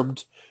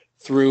wormed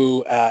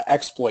through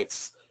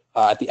exploits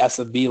at the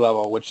SMB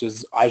level, which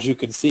is, as you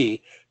can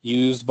see,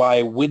 used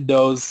by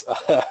Windows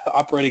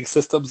operating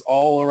systems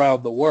all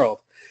around the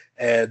world.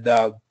 And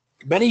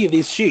many of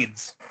these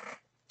machines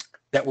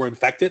that were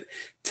infected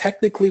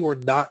technically were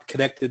not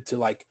connected to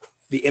like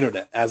the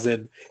internet, as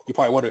in, you're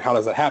probably wondering how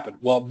does that happen?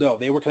 Well, no,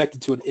 they were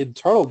connected to an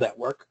internal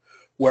network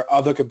where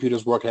other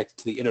computers were connected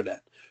to the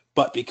internet.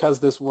 But because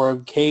this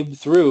worm came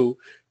through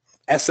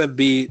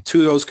SMB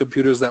to those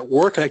computers that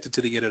were connected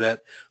to the internet,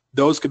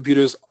 those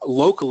computers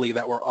locally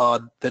that were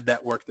on the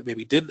network that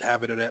maybe didn't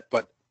have internet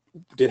but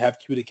did have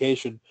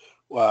communication,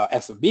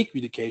 SMB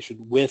communication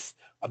with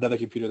another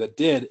computer that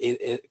did,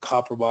 it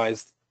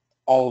compromised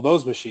all of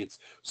those machines.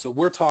 So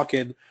we're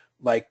talking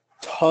like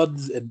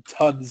tons and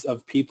tons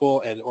of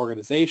people and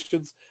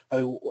organizations. I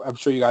mean, I'm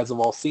sure you guys have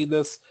all seen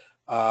this,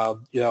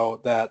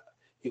 that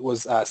it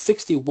was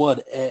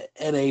 61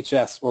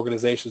 NHS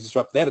organizations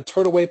disrupted. They had to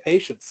turn away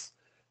patients.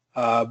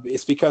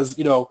 It's because,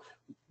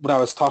 when I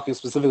was talking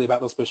specifically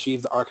about those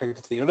machines that aren't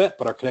connected to the internet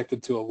but are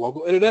connected to a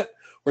local internet,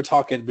 we're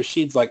talking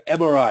machines like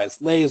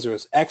MRIs,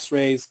 lasers,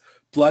 X-rays,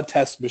 blood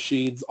test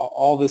machines,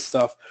 all this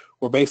stuff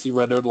were basically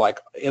rendered like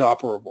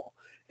inoperable.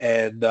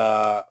 And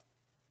 90%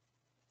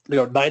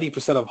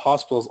 of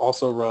hospitals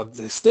also run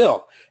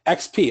still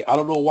XP. I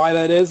don't know why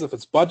that is, if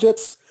it's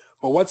budgets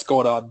or what's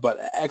going on,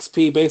 but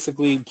XP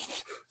basically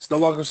is no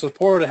longer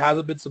supported. It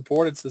hasn't been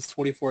supported since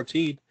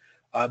 2014.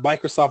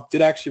 Microsoft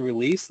did actually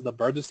release an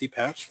emergency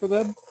patch for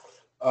them,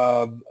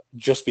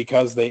 just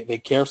because they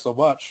care so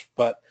much.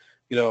 But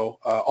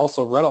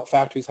also Renault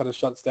factories had to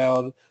shut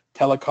down.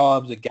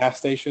 Telecoms and gas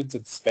stations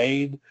in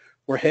Spain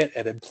were hit,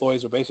 and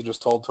employees were basically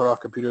just told turn off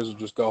computers and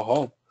just go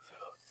home.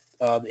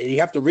 And you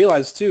have to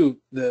realize too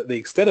the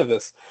extent of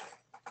this.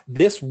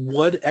 This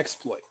one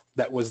exploit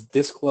that was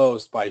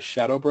disclosed by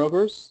shadow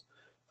brokers.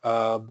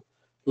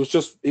 It was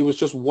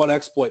just one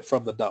exploit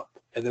from the dump,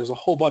 and there's a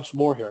whole bunch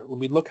more here. When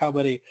we look how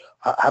many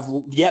have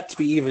yet to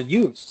be even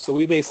used, so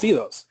we may see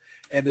those.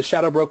 And the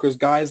shadow brokers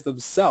guys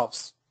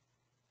themselves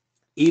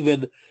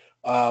even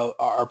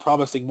are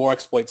promising more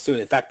exploits soon.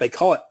 In fact, they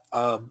call it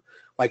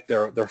like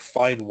their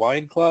fine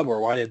wine club or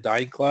wine and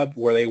dine club,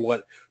 where they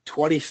want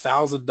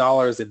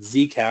 $20,000 in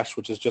Zcash,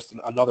 which is just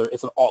another.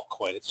 It's an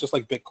altcoin. It's just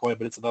like Bitcoin,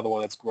 but it's another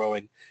one that's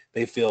growing.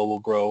 They feel will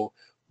grow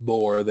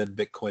more than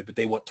Bitcoin, but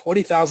they want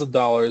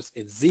 $20,000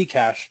 in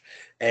Zcash,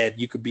 and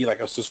you could be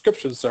like a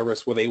subscription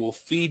service where they will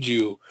feed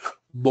you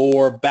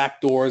more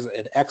backdoors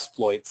and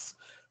exploits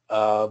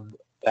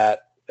that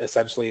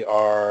essentially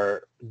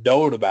are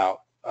known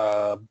about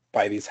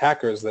by these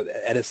hackers that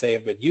NSA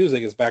have been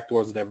using as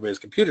backdoors in everybody's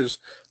computers,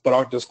 but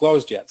aren't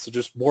disclosed yet. So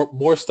just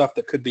more stuff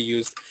that could be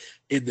used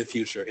in the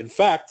future. In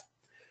fact,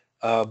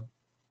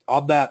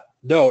 on that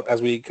note,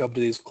 as we come to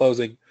these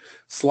closing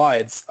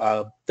slides,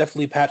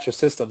 definitely patch your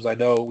systems. I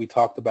know we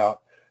talked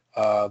about,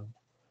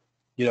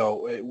 you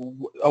know,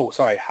 oh,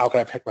 sorry, how can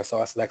I protect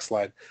myself? That's the next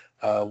slide.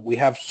 We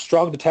have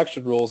strong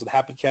detection rules and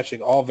have been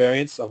catching all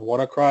variants of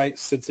WannaCry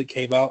since it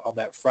came out on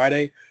that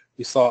Friday.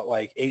 We saw it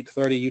like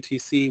 8:30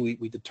 UTC.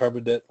 We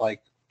determined it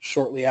like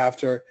shortly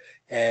after,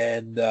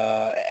 and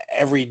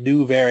every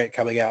new variant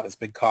coming out has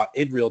been caught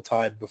in real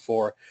time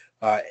before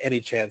any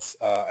chance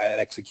at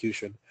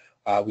execution.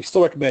 We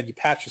still recommend you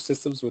patch your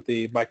systems with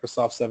the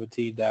Microsoft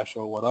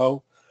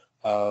 17-010.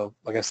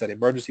 Like I said,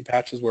 emergency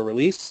patches were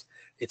released.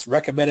 It's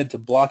recommended to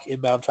block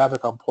inbound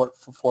traffic on port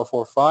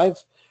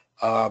 445.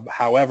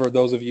 However,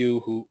 those of you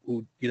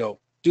who you know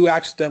do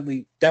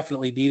accidentally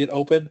definitely need it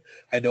open.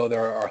 I know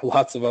there are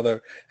lots of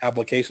other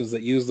applications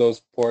that use those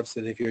ports,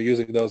 and if you're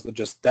using those, then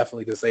just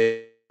definitely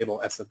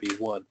disable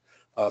SMB1.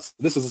 So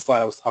this is the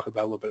slide I was talking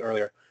about a little bit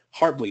earlier.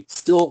 Heartbleed,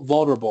 still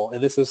vulnerable,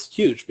 and this is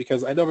huge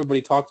because I know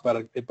everybody talked about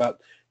it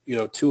about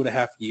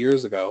 2.5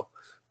 years ago,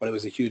 but it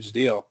was a huge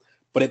deal.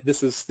 But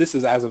this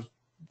is as of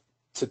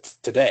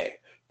today.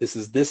 This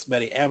is this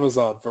many.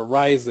 Amazon,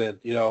 Verizon,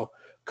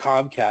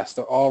 Comcast,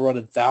 they're all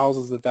running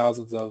thousands and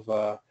thousands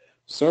of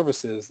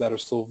services that are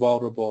still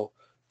vulnerable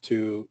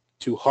to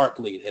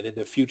Heartbleed, and in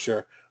the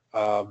future,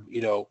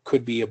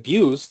 could be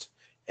abused.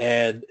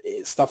 And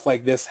stuff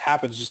like this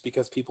happens just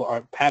because people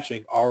aren't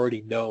patching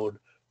already known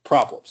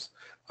problems.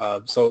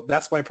 So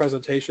that's my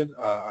presentation.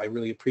 I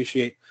really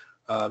appreciate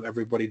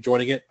everybody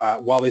joining it.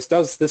 While this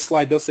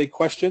slide does say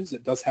questions,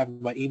 it does have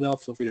my email.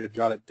 Feel free to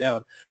jot it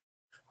down.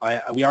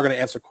 We are going to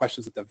answer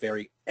questions at the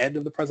very end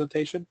of the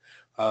presentation.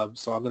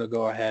 So I'm going to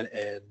go ahead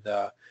and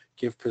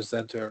give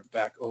presenter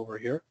back over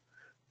here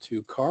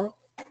to Karl.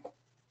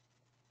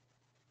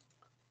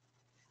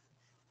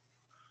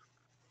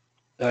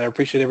 I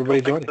appreciate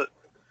everybody joining.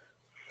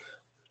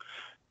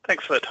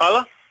 Thanks for that,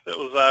 Tyler. That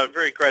was a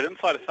very great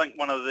insight. I think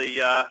one of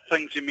the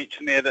things you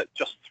mentioned there, that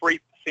just 3%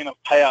 of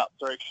payouts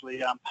are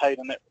actually paid,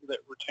 and that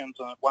returns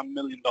on $1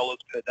 million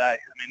per day.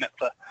 I mean,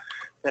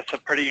 that's a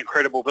pretty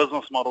incredible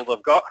business model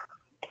they've got.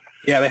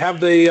 Yeah, they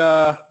have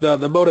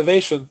the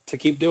motivation to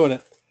keep doing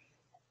it.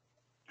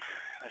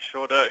 They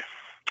sure do.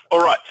 All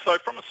right, so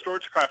from a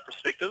StorageCraft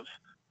perspective,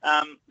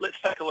 let's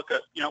take a look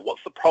at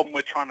what's the problem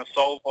we're trying to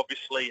solve.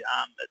 Obviously,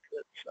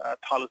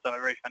 Tyler's done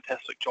a very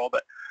fantastic job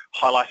at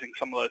highlighting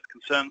some of those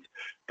concerns.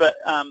 But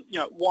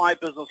why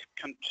business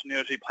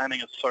continuity planning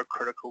is so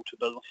critical to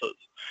businesses.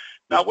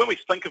 Now, when we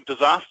think of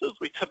disasters,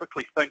 we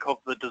typically think of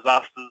the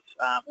disasters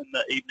in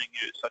the evening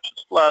news, such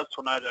as floods,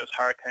 tornadoes,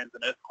 hurricanes,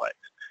 and earthquakes.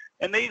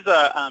 And these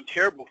are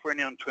terrible for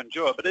anyone to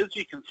endure. But as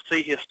you can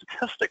see here,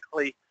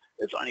 statistically,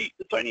 it's only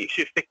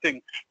actually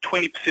affecting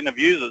 20% of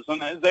users.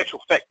 And in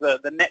actual fact, the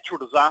natural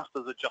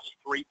disasters are just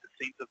 3%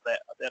 of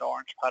that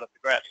orange part of the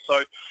graph.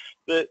 So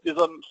there's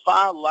a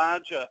far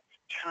larger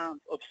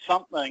chance of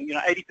something,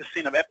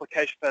 80% of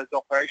application phase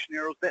operation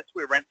errors, that's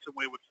where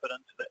ransomware would fit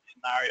into that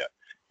scenario.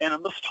 And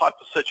in this type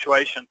of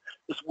situation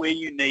is where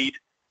you need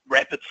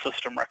rapid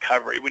system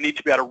recovery. We need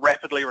to be able to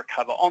rapidly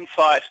recover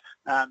on-site,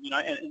 and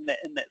in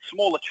that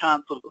smaller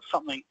chance of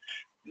something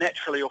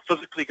naturally or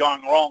physically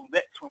going wrong,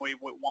 that's when we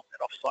want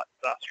that off-site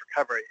disaster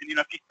recovery. And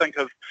if you think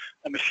of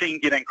a machine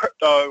getting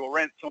crypto or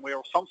ransomware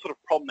or some sort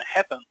of problem that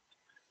happens,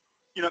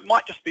 it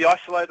might just be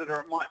isolated or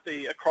it might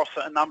be across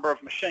a number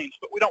of machines,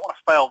 but we don't want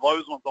to fail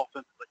those ones off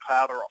into the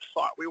cloud or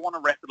off-site. We want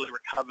to rapidly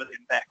recover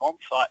them back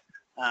on-site,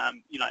 as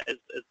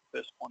the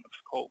first point of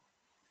call.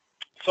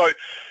 So,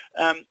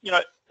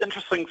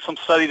 interesting, some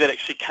study that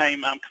actually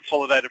came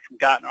consolidated from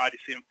Gartner,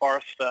 IDC, and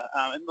Forrester,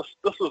 and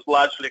this was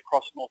largely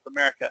across North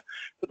America,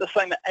 but they're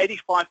saying that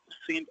 85%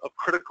 of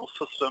critical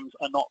systems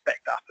are not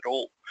backed up at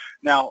all.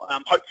 Now,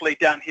 hopefully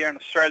down here in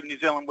Australia and New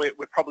Zealand,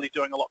 we're probably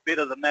doing a lot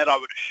better than that, I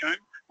would assume,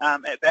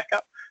 at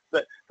backup,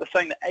 but they're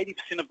saying that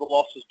 80% of the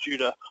loss is due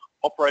to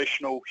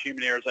operational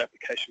human errors,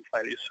 application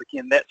failures. So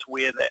again, that's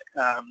where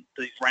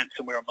these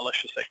ransomware or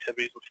malicious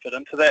activities would fit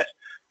into that.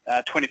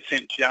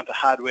 20% down to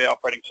hardware,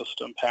 operating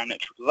system, power,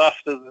 natural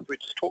disasters, as we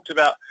just talked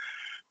about.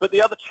 But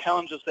the other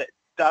challenge is that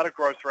data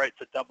growth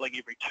rates are doubling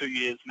every 2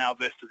 years now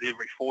versus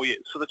every 4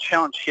 years. So the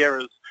challenge here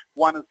is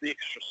One is the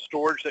extra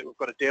storage that we've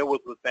got to deal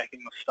with backing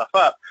this stuff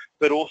up,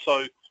 but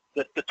also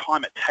the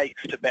time it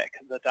takes to back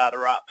the data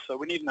up. So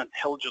we need an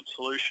intelligent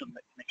solution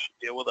that can actually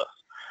deal with this.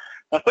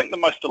 I think the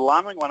most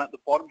alarming one at the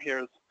bottom here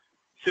is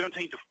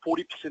 17 to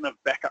 40% of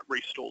backup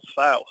restores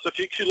fail. So if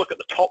you actually look at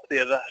the top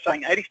there, they're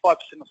saying 85%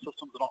 of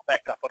systems are not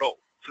backed up at all.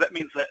 So that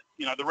means that,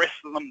 you know, the rest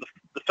of them,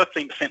 the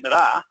 15% that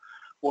are,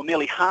 well,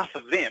 nearly half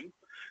of them,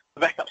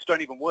 the backups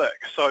don't even work.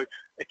 So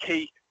a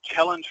key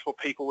challenge for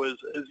people is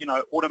you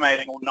know,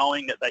 automating or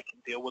knowing that they can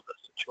deal with this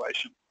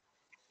situation.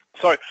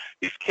 So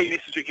this key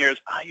messaging here is,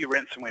 are you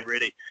ransomware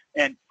ready?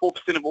 And 4%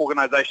 of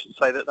organizations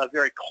say that they're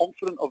very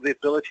confident of their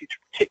ability to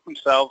protect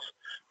themselves,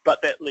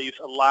 but that leaves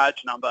a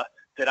large number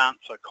that aren't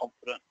so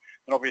confident.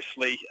 And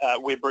obviously,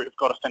 Webroot have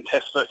got a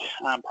fantastic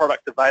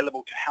product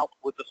available to help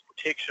with this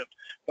protection,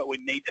 but we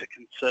need to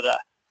consider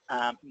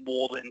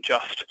more than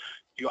just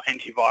your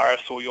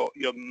antivirus or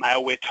your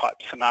malware type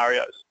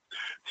scenarios.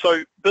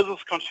 So business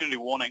continuity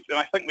warnings, and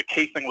I think the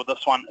key thing with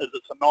this one is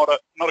it's not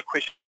a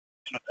question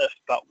of if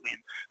but when.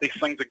 These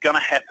things are going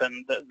to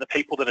happen. The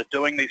people that are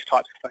doing these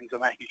types of things are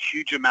making a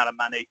huge amount of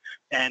money,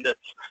 and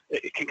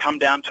it can come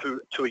down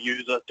to a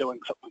user doing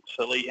something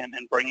silly and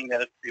bringing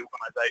that into the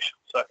organization.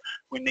 So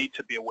we need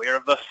to be aware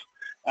of this.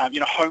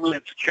 You know,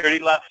 Homeland Security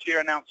last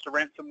year announced a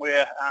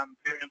ransomware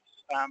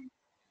variance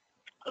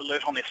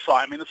alert on their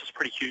site. I mean, this is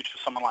pretty huge for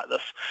someone like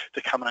this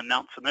to come and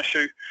announce an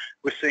issue.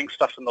 We're seeing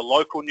stuff in the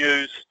local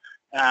news.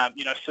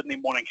 You know, Sydney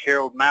Morning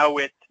Herald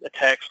malware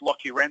attacks,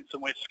 Lockheed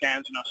ransomware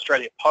scams in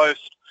Australia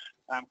Post,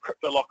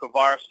 CryptoLocker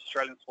virus,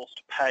 Australians forced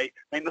to pay.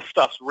 I mean, this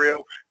stuff's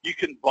real. You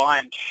can buy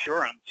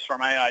insurance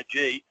from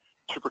AIG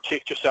to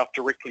protect yourself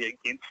directly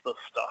against this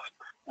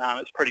stuff.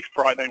 It's pretty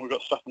frightening. We've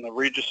got stuff in the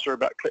register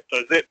about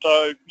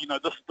Klepto. You know,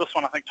 this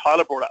one I think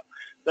Tyler brought up.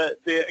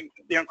 The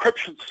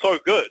encryption's so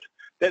good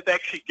that they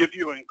actually give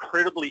you an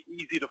incredibly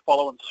easy to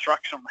follow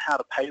instruction on how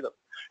to pay them.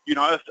 You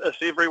know,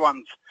 if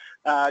everyone's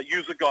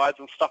user guides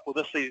and stuff were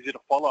this easy to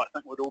follow, I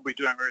think we'd all be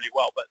doing really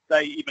well. But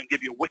they even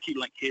give you a wiki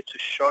link here to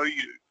show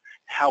you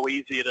how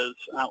easy it is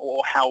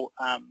or how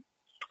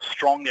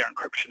strong their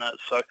encryption is.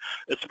 So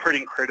it's pretty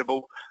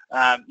incredible.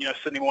 You know,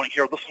 Sydney Morning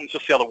Herald, this one's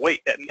just the other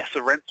week, that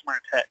massive ransomware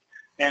attack.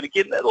 And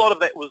again, a lot of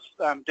that was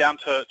down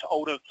to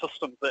older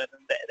systems that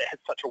had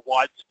such a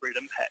widespread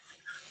impact.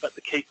 But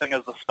the key thing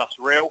is this stuff's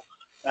real.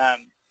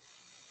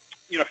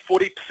 You know,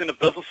 40% of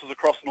businesses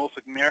across North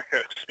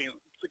America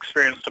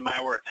experienced a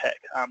malware attack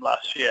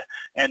last year,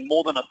 and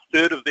more than a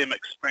third of them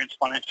experienced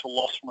financial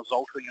loss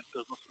resulting in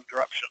business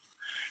interruption.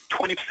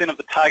 20% of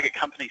the target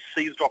companies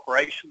ceased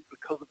operations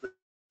because of the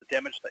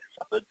damage they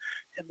suffered,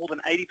 and more than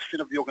 80%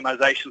 of the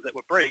organizations that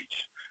were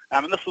breached,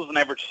 and this was an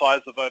average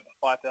size of over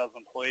 5,000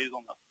 employees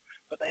on this,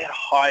 but they had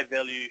high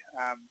value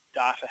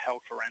data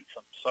held for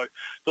ransom. So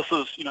this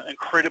is, you know,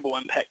 incredible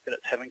impact that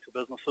it's having to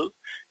businesses.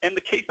 And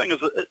the key thing is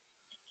that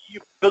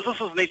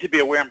businesses need to be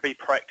aware and be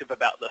proactive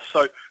about this.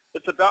 So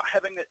it's about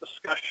having that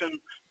discussion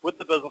with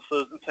the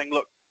businesses and saying,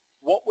 look,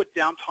 what would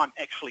downtime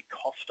actually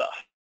cost us?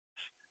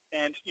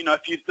 And, you know,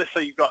 let's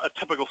say you've got a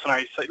typical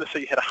scenario, so let's say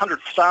you had 100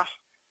 staff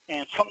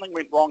and something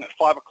went wrong at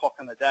 5 o'clock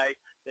in the day,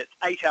 that's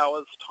 8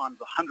 hours times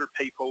 100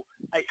 people,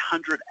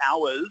 800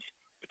 hours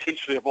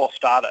potentially of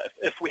lost data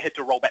if we had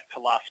to roll back to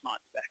last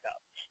night's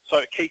backup. So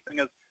a key thing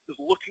is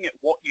looking at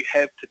what you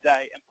have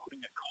today and putting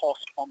a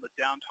cost on the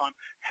downtime.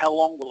 How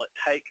long will it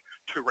take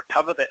to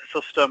recover that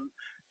system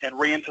and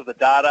re-enter the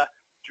data?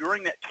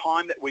 During that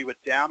time that we were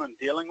down and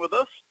dealing with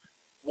this,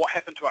 what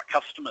happened to our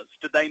customers?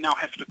 Did they now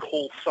have to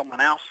call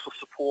someone else for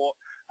support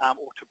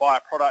or to buy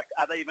a product?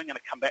 Are they even going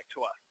to come back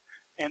to us?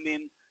 And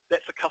then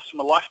that's a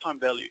customer lifetime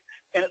value.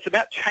 And it's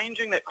about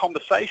changing that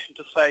conversation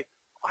to say,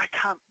 I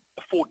can't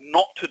afford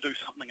not to do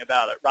something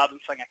about it, rather than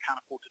saying I can't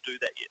afford to do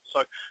that yet.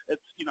 So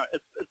it's, you know,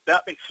 it's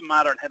about being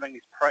smarter and having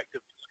these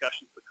proactive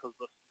discussions because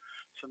this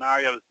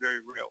scenario is very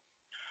real.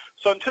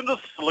 So in terms of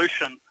the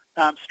solution,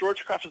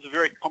 StorageCraft is a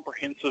very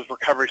comprehensive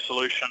recovery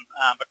solution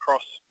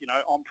across, you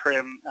know,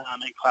 on-prem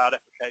and cloud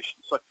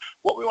applications. So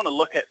what we want to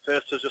look at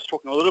first is just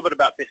talking a little bit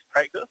about best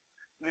practice,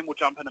 and then we'll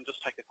jump in and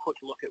just take a quick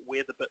look at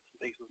where the bits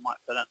and pieces might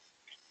fit in.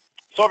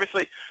 So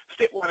obviously,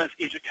 step one is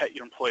educate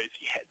your employees.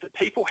 The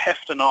people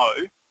have to know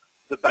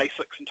the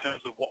basics in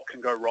terms of what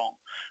can go wrong.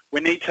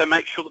 We need to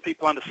make sure that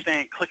people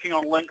understand clicking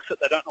on links that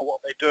they don't know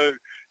what they do,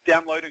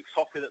 downloading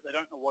software that they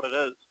don't know what it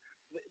is.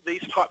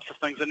 These types of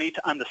things, they need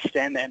to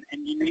understand that,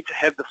 and you need to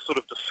have this sort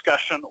of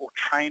discussion or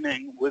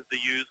training with the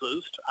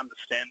users to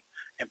understand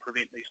and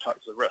prevent these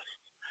types of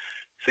risks.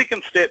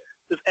 Second step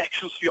is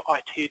actions for your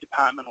IT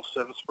department or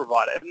service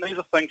provider, and these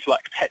are things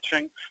like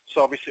patching,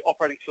 so obviously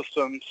operating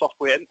system,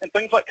 software, and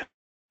things like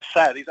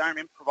these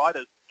RMM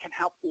providers can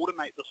help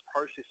automate this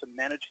process and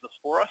manage this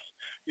for us.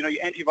 You know,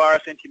 your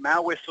antivirus,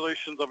 anti-malware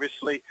solutions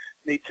obviously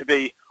need to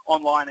be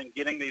online and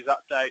getting these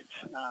updates.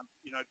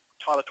 You know,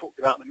 Tyler talked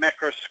about the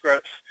macro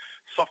scripts,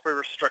 software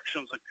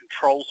restrictions and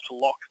controls to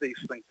lock these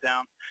things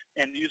down,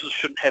 and users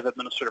shouldn't have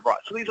administrative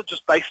rights. So these are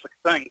just basic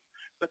things,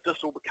 but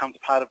this all becomes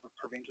part of a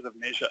preventative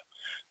measure.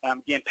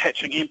 Again,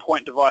 patching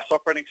endpoint device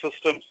operating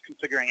systems,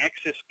 configuring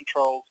access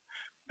controls,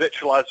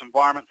 virtualized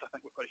environments. I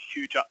think we've got a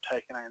huge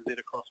uptake in ANZ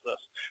across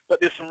this. But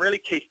there's some really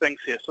key things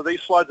here. So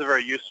these slides are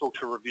very useful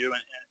to review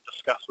and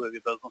discuss with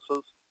your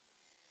businesses.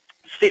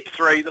 Step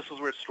 3, this is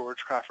where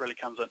StorageCraft really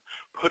comes in.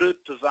 Put a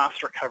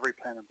disaster recovery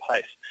plan in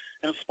place.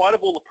 And in spite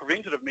of all the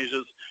preventative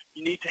measures,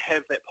 you need to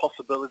have that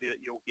possibility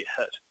that you'll get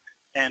hit.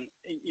 And,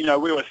 we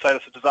always say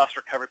this, a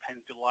disaster recovery plan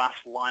is the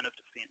last line of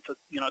defense.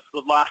 It's, it's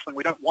the last thing.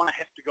 We don't want to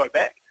have to go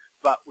back,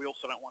 but we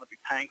also don't want to be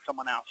paying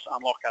someone else to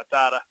unlock our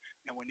data,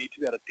 and we need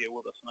to be able to deal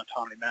with this in a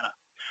timely manner.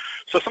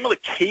 So some of the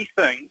key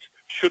things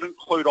should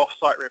include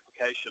off-site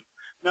replication.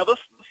 Now, this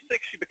is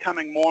actually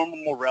becoming more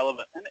and more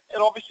relevant. And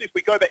obviously, if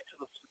we go back to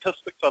the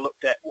statistics I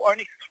looked at,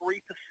 only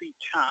 3%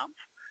 chance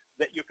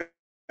that you're going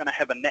to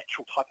have a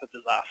natural type of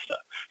disaster.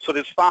 So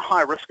there's far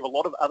higher risk of a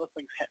lot of other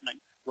things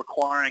happening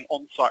requiring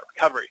on-site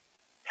recovery.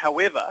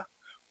 However,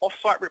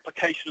 off-site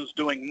replication is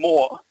doing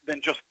more than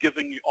just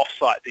giving you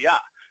off-site DR.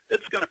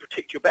 It's going to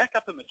protect your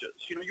backup images.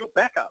 Your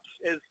backups,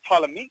 as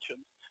Tyler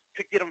mentioned,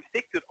 could get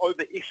infected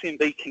over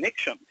SMB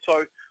connection.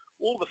 So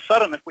all of a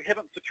sudden, if we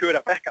haven't secured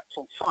our backups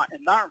on site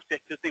and they're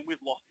infected, then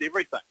we've lost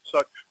everything.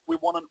 So we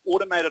want an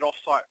automated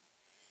off-site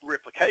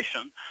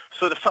replication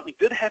so that if something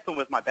did happen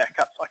with my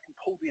backups, I can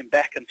pull them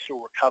back and still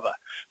recover.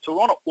 So we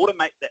want to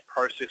automate that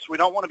process. We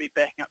don't want to be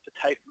backing up to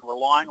tape and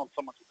relying on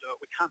someone to do it.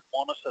 We can't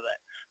monitor that.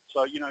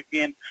 So,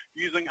 again,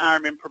 using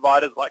RMM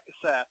providers like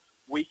Kaseya,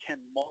 we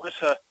can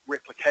monitor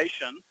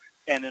replication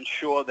and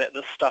ensure that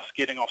this stuff's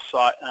getting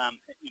off-site,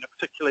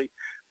 particularly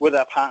with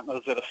our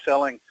partners that are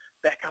selling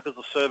backup as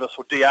a service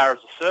or DR as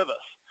a service.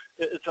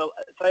 It's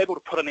able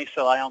to put an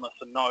SLA on this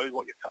and know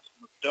what your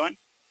customers are doing.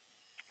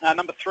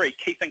 Number 3,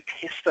 keeping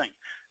testing.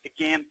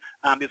 Again,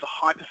 there's a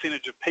high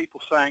percentage of people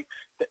saying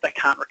that they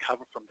can't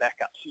recover from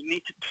backups. You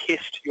need to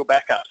test your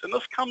backups, and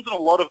this comes in a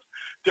lot of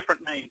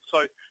different means.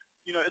 So,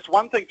 it's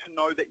one thing to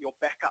know that your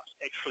backups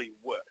actually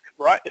work,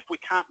 right? If we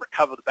can't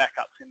recover the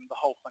backups, then the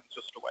whole thing's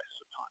just a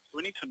waste of time. So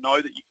we need to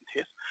know that you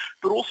can test,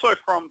 but also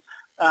from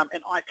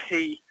an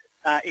IT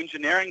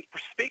engineering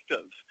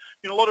perspective,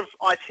 a lot of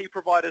IT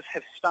providers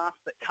have staff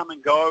that come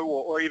and go,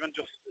 or even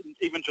just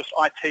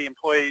IT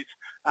employees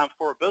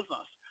for a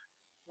business.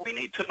 We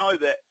need to know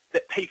that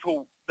the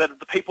people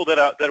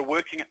that are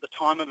working at the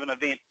time of an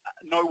event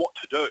know what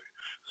to do.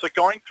 So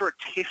going through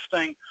a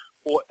testing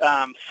or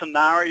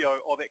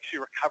scenario of actually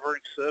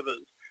recovering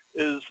servers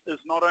is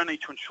not only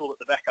to ensure that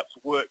the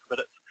backups work, but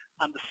it's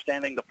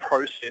understanding the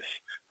process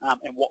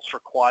and what's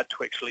required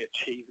to actually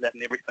achieve that,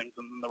 and everything's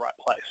in the right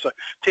place. So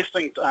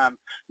testing's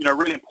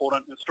really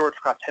important, and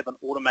StorageCraft have an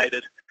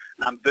automated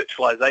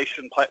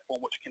virtualization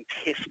platform which can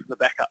test the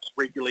backups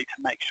regularly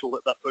to make sure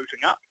that they're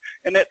booting up,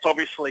 and that's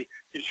obviously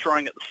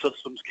ensuring that the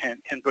systems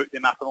can boot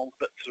them up and all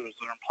the bits that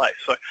are in place.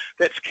 So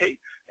that's key.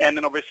 And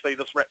then obviously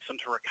this wraps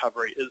into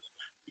recovery.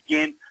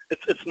 Again,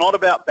 it's not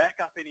about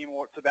backup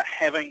anymore, it's about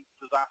having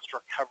disaster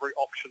recovery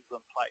options in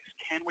place.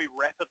 Can we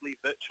rapidly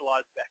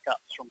virtualize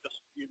backups from just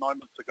a few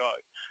moments ago?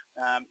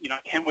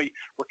 Can we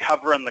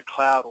recover in the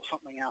cloud or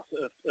something else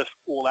if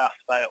all else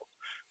fails?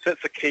 So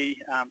that's a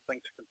key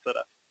thing to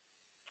consider.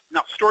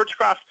 Now,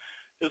 StorageCraft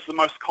is the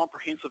most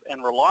comprehensive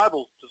and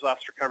reliable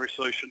disaster recovery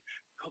solution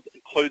because it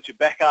includes your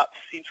backup,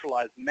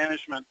 centralized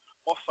management,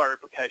 off-site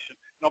replication,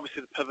 and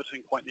obviously the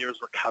pivoting point there is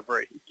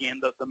recovery.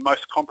 Again, the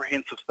most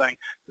comprehensive thing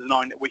is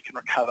knowing that we can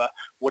recover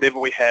whatever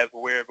we have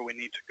wherever we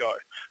need to go,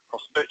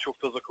 across virtual,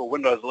 physical,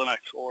 Windows, Linux,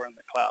 or in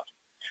the cloud.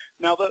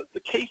 Now, the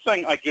key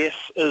thing, I guess,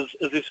 is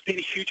there's been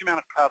a huge amount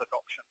of cloud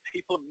adoption.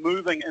 People are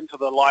moving into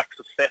the likes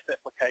of SaaS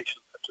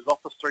applications such as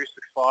Office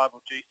 365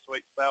 or G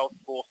Suite,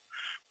 Salesforce,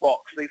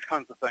 Box, these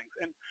kinds of things.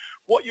 And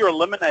what you're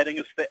eliminating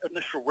is that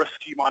initial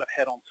risk you might have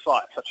had on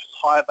site, such as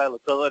high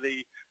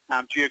availability,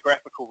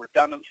 geographical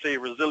redundancy,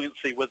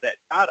 resiliency with that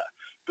data.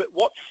 But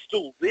what's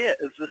still there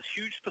is this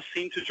huge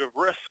percentage of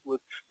risk with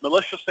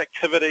malicious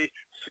activity,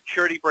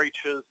 security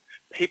breaches,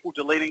 people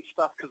deleting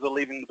stuff because they're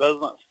leaving the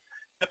business.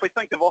 If we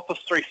think of Office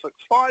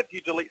 365, you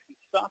delete some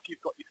stuff,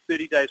 you've got your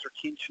 30 days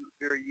retention, it's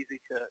very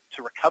easy to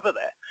recover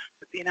that.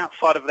 But then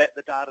outside of that,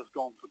 the data's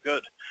gone for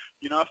good.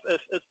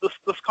 If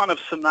this kind of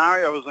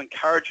scenario is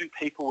encouraging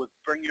people with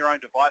bring your own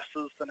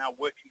devices, they're now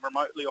working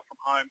remotely or from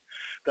home,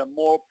 they're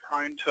more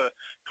prone to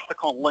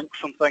click on links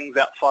and things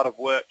outside of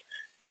work.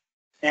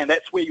 And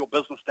that's where your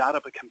business data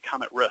can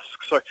come at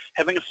risk. So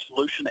having a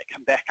solution that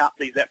can back up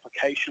these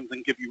applications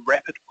and give you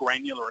rapid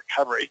granular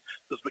recovery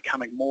is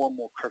becoming more and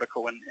more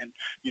critical, and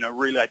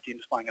really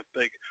identifying a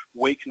big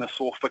weakness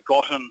or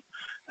forgotten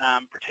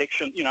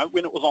protection.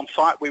 When it was on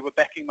site, we were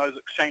backing those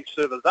Exchange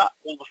servers up.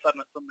 All of a sudden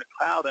it's in the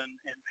cloud, and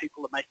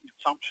people are making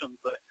assumptions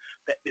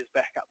that there's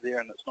backup there,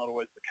 and it's not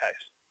always the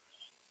case.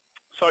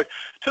 So in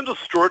terms of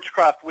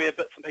StorageCraft, where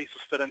bits and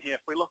pieces fit in here,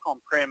 if we look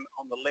on-prem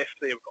on the left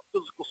there, we've got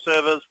physical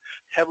servers,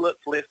 tablets,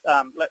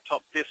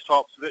 laptops,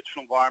 desktops,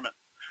 virtual environments.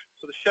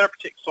 So the Shadow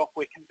Protect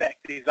software can back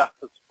these up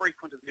as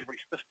frequent as every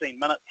 15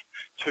 minutes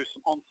to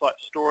some on-site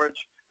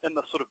storage. in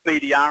the sort of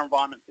BDR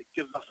environment, it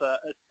gives us a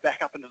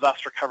backup and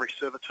disaster recovery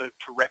server to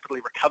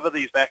rapidly recover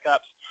these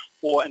backups,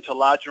 or into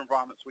larger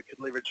environments we could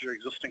leverage your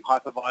existing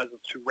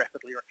hypervisors to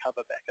rapidly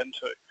recover back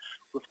into.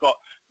 We've got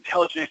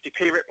intelligent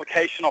FTP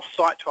replication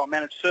off-site to our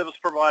managed service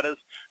providers.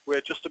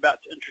 We're just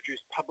about to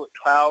introduce public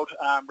cloud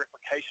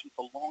replication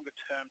for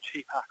longer-term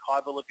cheap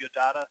archival of your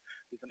data.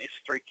 There's an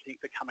S3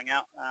 connector coming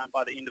out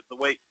by the end of the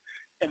week.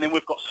 And then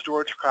we've got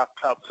StorageCraft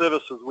Cloud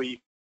Services where you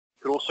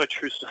could also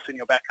choose to send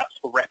your backups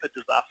for rapid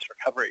disaster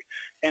recovery.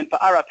 And for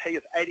RRP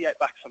of $88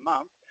 a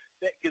month,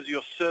 that gives you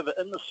a server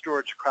in the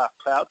StorageCraft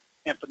Cloud,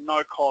 and for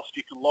no cost,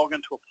 you can log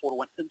into a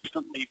portal and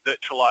instantly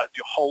virtualize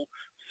your whole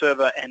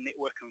server and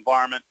network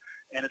environment,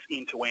 and it's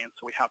end-to-end,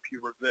 so we help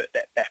you revert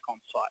that back on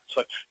site.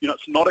 So,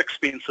 it's not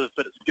expensive,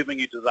 but it's giving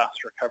you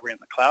disaster recovery in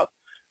the cloud.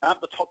 At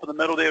the top of the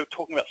middle there, we're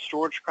talking about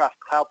StorageCraft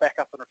Cloud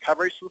Backup and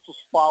Recovery. So this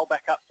is file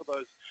backup for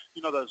those,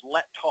 those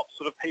laptop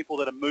sort of people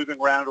that are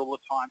moving around all the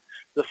time.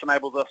 This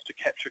enables us to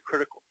capture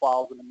critical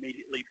files and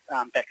immediately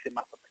back them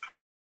up in the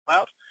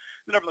cloud.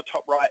 Then over the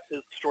top right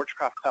is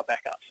StorageCraft Cloud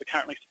Backup. So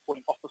currently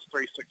supporting Office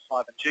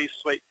 365 and G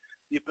Suite.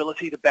 The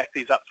ability to back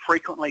these up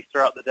frequently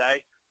throughout the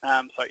day.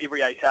 So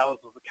every 8 hours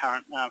is the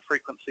current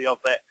frequency of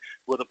that,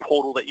 with a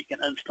portal that you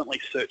can instantly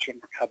search and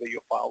recover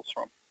your files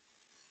from.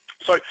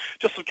 So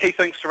just some key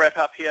things to wrap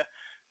up here.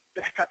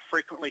 Back up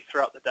frequently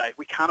throughout the day.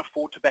 We can't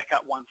afford to back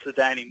up once a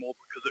day anymore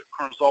because it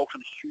can result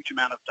in a huge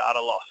amount of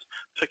data loss,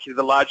 particularly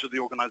the larger the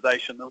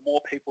organization, the more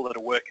people that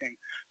are working.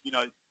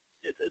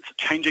 It's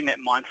changing that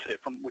mindset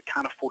from we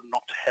can't afford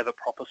not to have a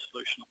proper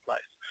solution in place.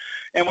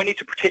 And we need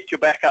to protect your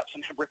backups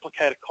and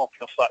replicate a copy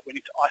off-site. We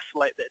need to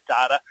isolate that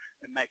data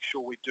and make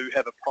sure we do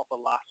have a proper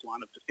last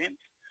line of defense.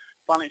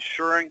 Finally,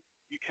 ensuring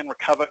you can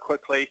recover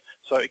quickly.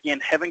 So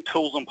again, having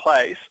tools in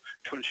place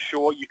to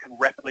ensure you can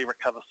rapidly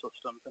recover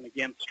systems. And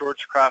again,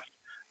 StorageCraft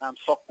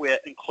software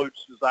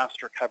includes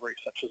disaster recovery,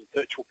 such as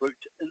Virtual Boot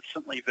to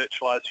instantly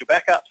virtualize your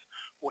backups,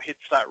 or Head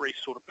Start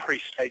Restore to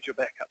pre-stage your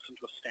backups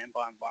into a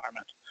standby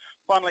environment.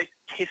 Finally,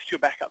 test your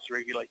backups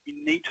regularly.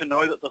 You need to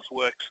know that this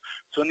works.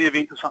 So in the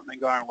event of something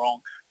going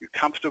wrong, you're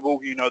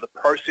comfortable, you know the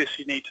process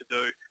you need to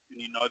do,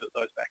 and you know that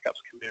those backups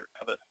can be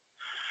recovered.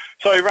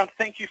 So everyone,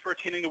 thank you for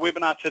attending the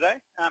webinar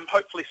today.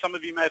 Hopefully some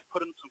of you may have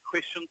put in some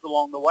questions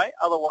along the way.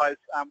 Otherwise,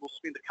 we'll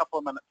spend a couple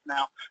of minutes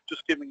now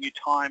just giving you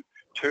time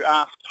to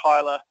ask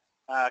Tyler,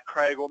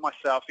 Craig, or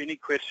myself any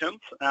questions,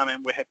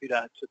 and we're happy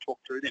to talk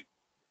through them.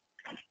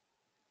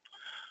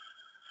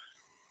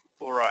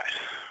 All right.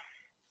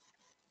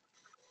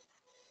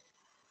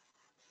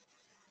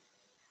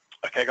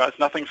 Okay, guys,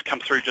 nothing's come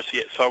through just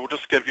yet, so we'll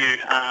just give you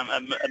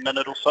a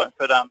minute or so.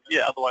 But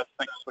yeah, otherwise,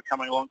 thanks for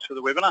coming along to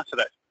the webinar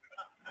today.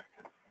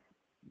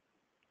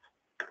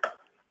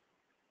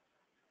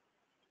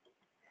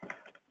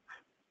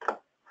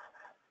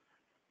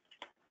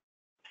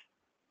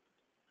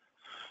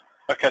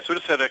 Okay, so we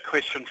just had a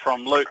question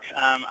from Luke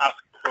asking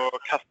for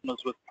customers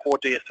with poor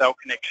DSL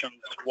connections,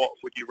 what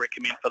would you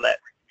recommend for that?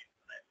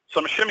 So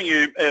I'm assuming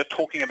you are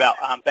talking about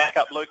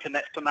backup, Luke, in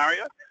that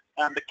scenario.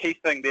 The key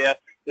thing there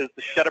is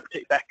the Shadow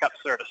Protect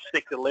backups are at a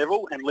sector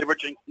level, and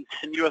leveraging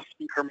continuous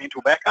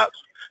incremental backups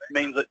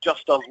means it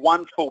just does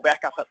one full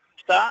backup at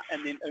the start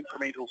and then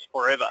incrementals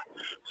forever.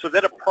 So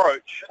that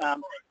approach,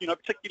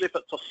 particularly if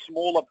it's a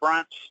smaller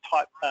branch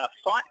type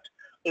site,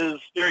 is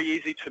very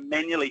easy to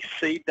manually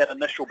seed that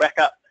initial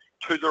backup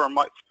to the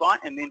remote site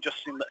and then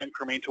just send the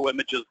incremental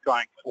images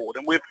going forward.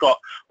 And we've got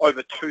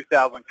over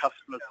 2,000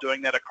 customers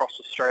doing that across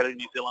Australia and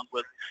New Zealand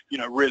with,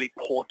 really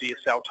poor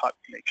DSL type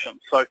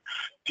connections. So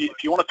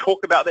if you want to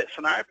talk about that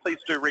scenario, please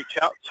do reach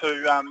out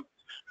to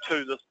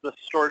the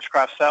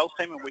StorageCraft sales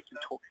team and we can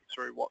talk you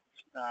through what's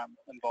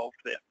involved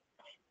there.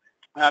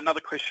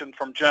 Another question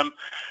from Jim,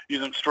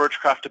 using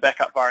StorageCraft to back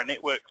up via a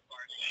network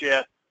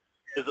share,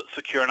 is it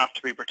secure enough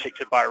to be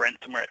protected by a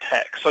ransomware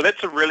attack? So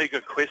that's a really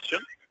good question.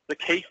 The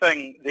key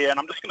thing there, and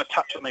I'm just going to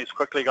touch on these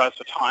quickly, guys,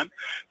 for time.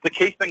 The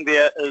key thing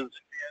there is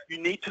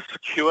you need to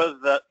secure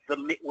the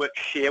network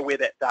share where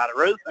that data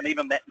is, and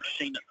even that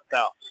machine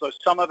itself. So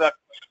some of our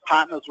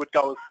partners would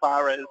go as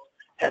far as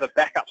have a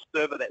backup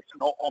server that's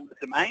not on the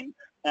domain,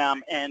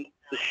 and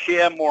the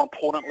share, more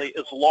importantly,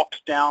 is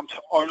locked down to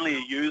only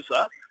a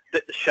user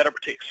that the Shadow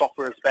Protect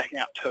software is backing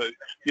up to.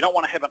 You don't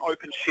want to have an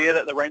open share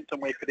that the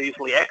ransomware could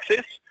easily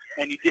access,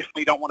 and you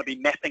definitely don't want to be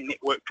mapping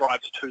network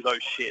drives to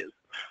those shares.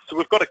 So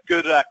we've got a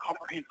good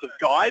comprehensive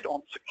guide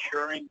on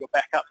securing your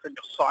backups and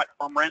your site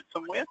from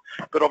ransomware,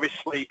 but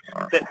obviously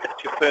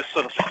that's your first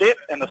sort of step,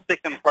 and the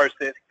second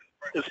process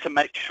is to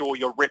make sure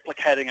you're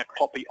replicating a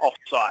copy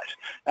off-site.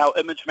 Our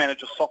image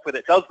manager software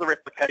that does the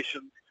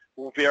replication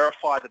will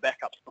verify the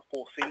backups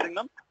before sending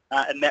them,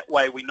 and that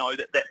way we know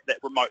that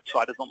remote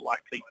site isn't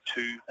likely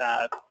to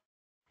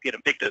get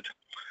infected.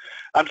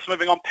 Just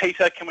moving on,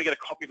 Peter, can we get a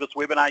copy of this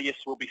webinar? Yes,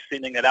 we'll be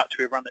sending that out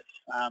to everyone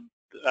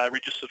that's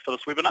registered for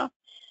this webinar.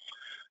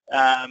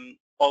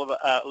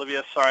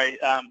 Olivia, sorry,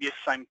 yes,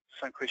 same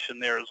question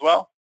there as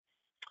well.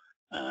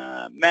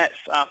 Matt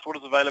asked, what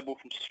is available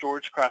from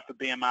StorageCraft for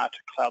BMR to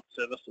cloud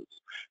services?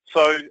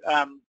 So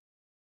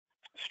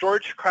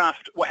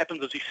StorageCraft, what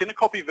happens is you send a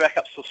copy of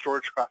backups to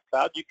StorageCraft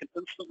Cloud. You can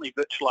instantly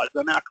virtualize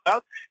in our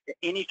cloud. At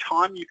any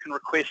time, you can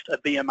request a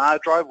BMR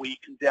drive where you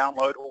can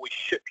download, or we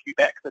ship you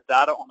back the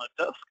data on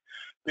a disk.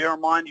 Bear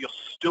in mind, you're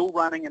still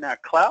running in our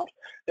cloud.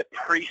 It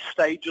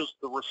pre-stages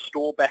the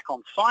restore back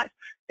on site,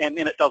 and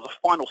then it does a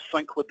final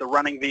sync with the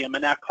running VM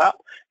in our cloud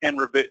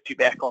and reverts you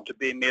back onto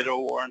bare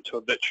metal or into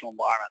a virtual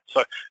environment.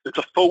 So it's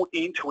a full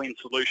end-to-end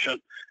solution.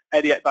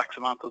 $88 a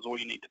month is all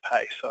you need to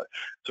pay. So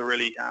it's a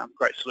really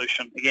great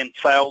solution. Again,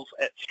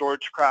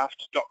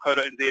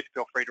 sales@storagecraft.co.nz.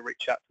 Feel free to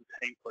reach out to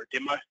the team for a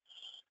demo.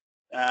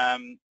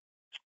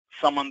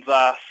 Someone's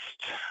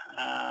asked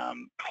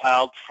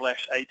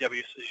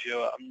cloud/AWS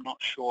Azure. I'm not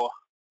sure.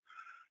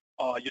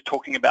 Oh, you're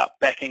talking about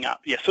backing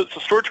up. Yeah, so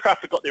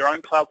StorageCraft have got their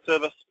own cloud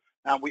service.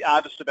 We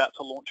are just about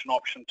to launch an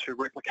option to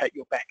replicate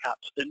your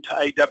backups into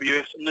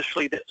AWS.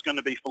 Initially, that's going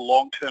to be for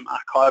long-term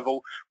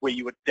archival, where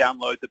you would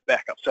download the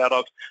backups out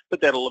of, but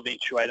that'll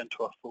eventuate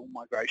into a full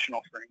migration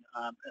offering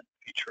in the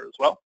future as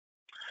well.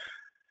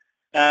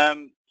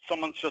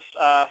 Someone's just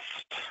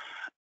asked,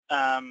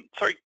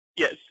 sorry,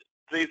 yes,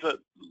 these are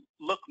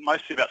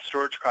mostly about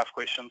StorageCraft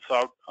questions,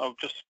 so I'll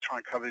just try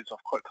and cover these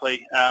off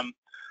quickly.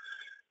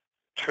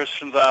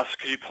 Tristan's asked,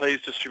 could you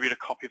please distribute a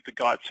copy of the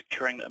guide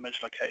securing the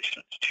image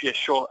location? Yeah,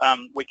 sure.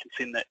 We can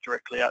send that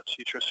directly out to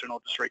you, Tristan, or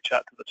just reach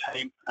out to the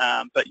team.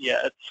 But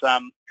yeah, it's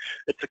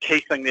a key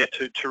thing there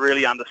to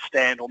really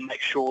understand or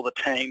make sure the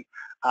team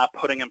are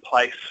putting in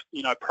place,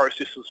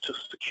 processes to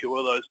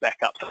secure those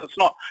backups.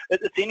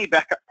 It's any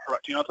backup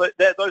product.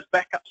 Those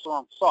backups are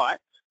on site.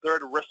 They're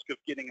at a risk of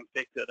getting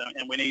infected,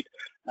 and we need,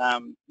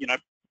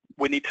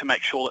 we need to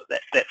make sure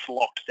that that's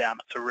locked down.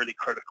 It's a really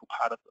critical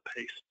part of the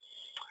piece.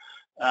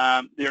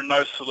 There are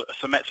no, so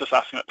Matt's just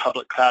asking about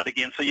public cloud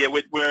again. So yeah,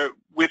 we've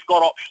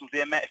got options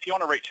there, Matt. If you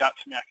want to reach out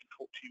to me, I can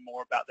talk to you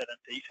more about that in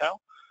detail.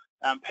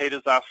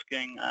 Peter's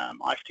asking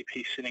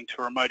IFTP setting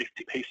to remote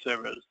FTP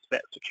servers, is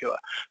that secure?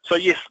 So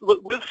yes,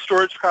 with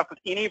StorageCraft, with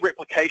any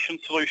replication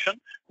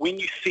solution, when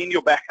you send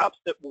your backups,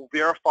 it will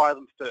verify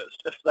them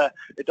first. If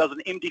it does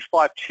an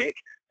MD5 check,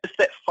 if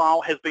that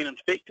file has been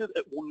infected,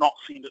 it will not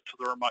send it to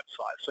the remote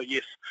site. So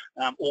yes,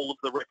 all of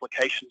the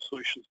replication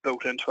solutions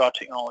built into our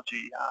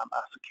technology are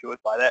secured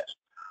by that.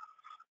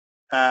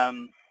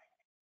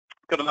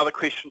 Got another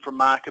question from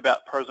Mark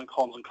about pros and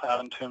cons in cloud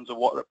in terms of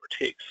what it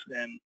protects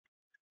and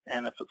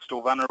if it's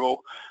still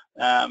vulnerable.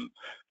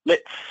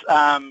 Let's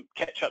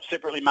catch up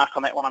separately, Mark,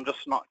 on that one.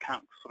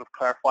 Can't sort of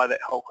clarify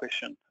that whole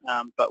question,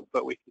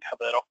 but we can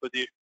cover that off with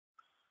you.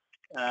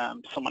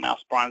 Someone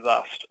else, Brian's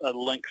asked a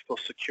link for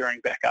securing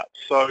backup.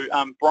 So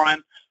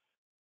Brian,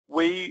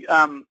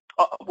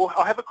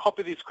 I have a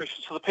copy of these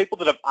questions. So the people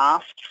that have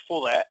asked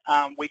for that,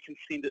 we can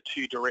send it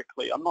to you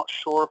directly. I'm not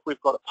sure if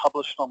we've got it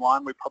published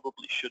online. We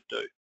probably should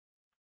do.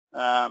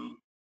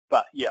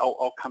 But yeah,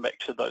 I'll come back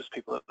to those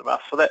people that have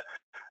asked for that.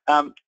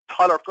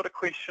 Tyler, I've got a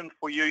question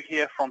for you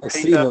here from Peter.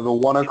 I see the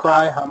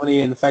WannaCry, how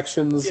many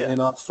infections in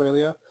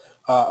Australia?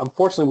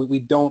 Unfortunately, we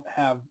don't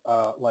have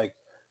like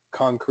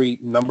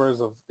concrete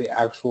numbers of the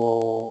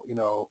actual,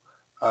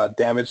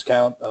 damage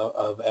count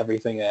of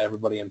everything and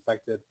everybody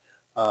infected.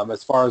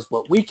 As far as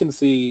what we can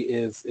see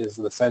is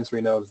the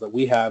sensory nodes that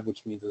we have,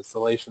 which means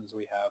installations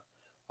we have.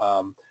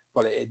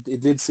 But it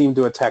did seem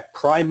to attack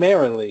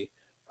primarily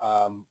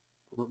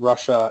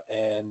Russia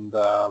and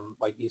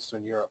like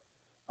Eastern Europe.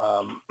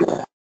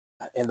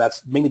 And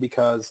that's mainly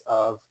because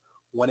of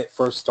when it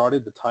first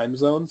started, the time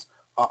zones.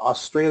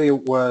 Australia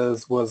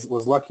was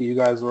lucky. You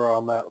guys were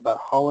on that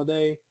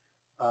holiday.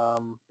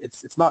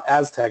 It's not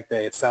Aztec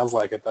Day. It sounds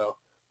like it though.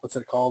 What's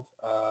it called?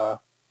 I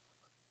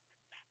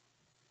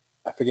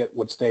forget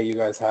which day you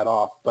guys had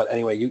off. But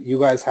anyway, you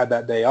guys had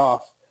that day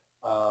off.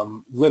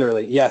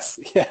 Literally, yes,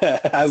 yeah,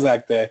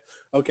 Aztec Day.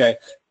 Okay,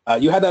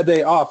 you had that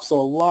day off, so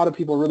a lot of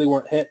people really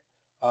weren't hit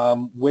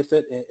with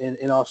it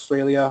in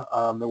Australia.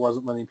 There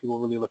wasn't many people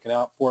really looking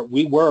out for it.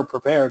 We were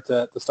prepared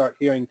to start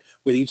hearing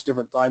with each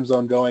different time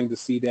zone going to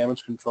see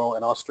damage control,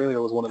 and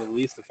Australia was one of the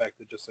least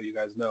affected, just so you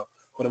guys know.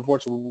 But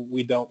unfortunately,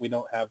 we don't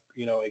have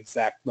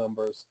exact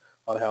numbers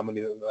on how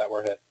many that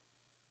were hit.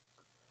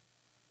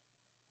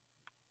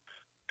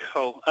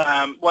 Cool.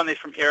 One there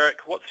from Eric.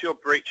 What's your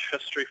breach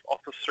history for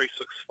Office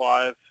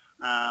 365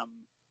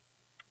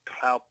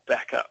 cloud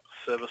backup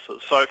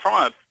services? So from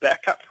a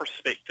backup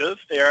perspective,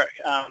 Eric,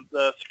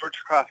 the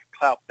StorageCraft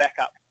cloud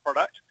backup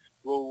product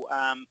will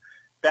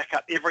back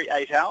up every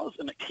 8 hours,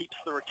 and it keeps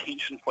the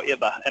retention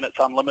forever, and it's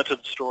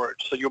unlimited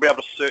storage. So you'll be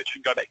able to search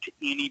and go back to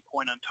any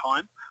point in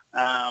time,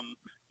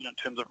 in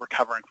terms of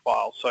recovering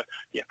files. So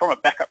yeah, from a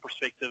backup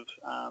perspective,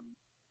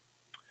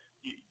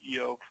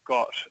 you've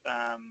got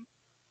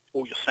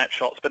all your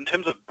snapshots. But in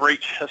terms of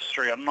breach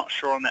history, I'm not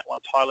sure on that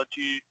one. Tyler,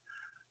 do you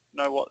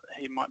know what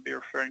he might be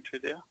referring to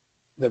there?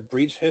 The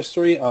breach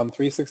history on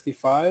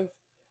 365,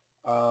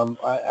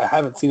 I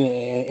haven't seen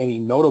any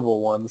notable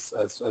ones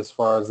as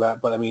far as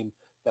that, but I mean,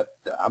 that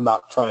I'm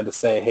not trying to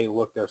say, hey,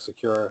 look, they're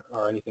secure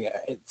or anything.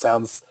 It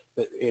sounds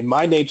that in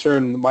my nature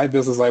and my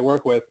business I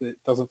work with,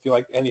 it doesn't feel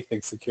like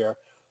anything's secure.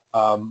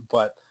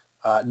 But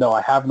no,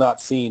 I have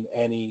not seen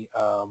any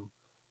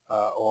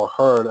or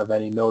heard of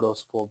any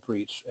noticeable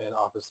breach in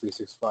Office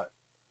 365.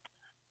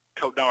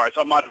 Cool, no worries.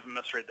 I might have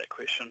misread that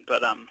question,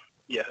 but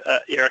yeah,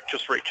 Eric,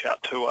 just reach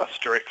out to us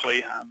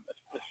directly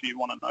if you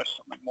want to know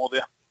something more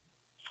there.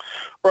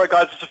 All right,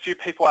 guys, there's a few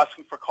people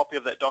asking for a copy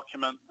of that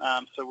document,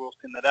 so we'll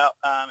send that out.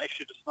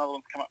 Actually, just another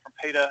one's come up from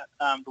Peter.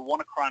 The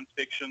WannaCry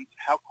inspections,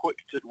 how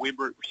quick did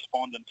Webroot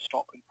respond and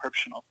stop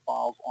encryption of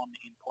files on the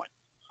endpoint?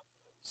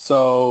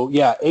 So,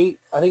 yeah, I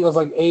think it was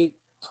like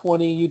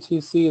 8:20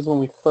 UTC is when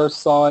we first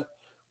saw it.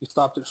 We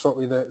stopped it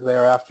shortly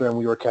thereafter, and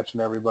we were catching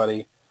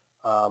everybody.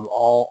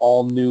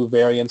 All new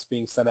variants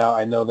being sent out.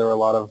 I know there were a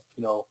lot of,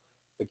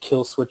 the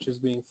kill switches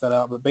being sent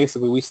out, but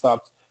basically we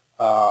stopped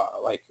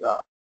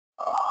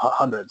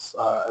hundreds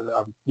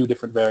of new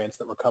different variants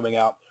that were coming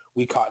out.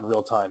 We caught in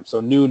real time. So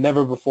new,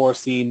 never before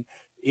seen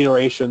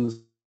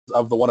iterations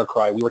of the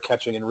WannaCry we were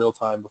catching in real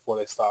time before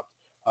they stopped.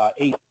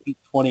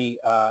 8:20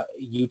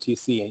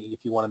 UTC,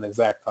 if you want an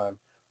exact time.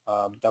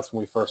 That's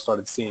when we first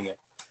started seeing it.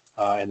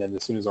 And then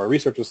as soon as our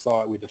researchers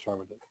saw it, we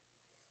determined it.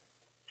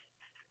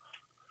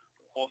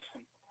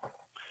 Awesome.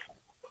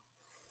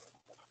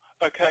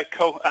 Okay,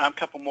 cool. A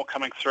couple more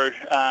coming through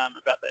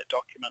about that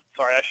document.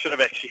 Sorry, I should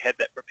have actually had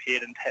that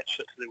prepared and attached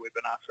it to the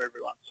webinar for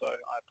everyone, so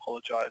I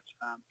apologise,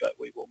 but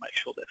we will make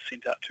sure that's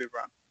sent out to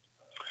everyone.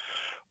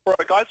 All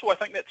right, guys, well, I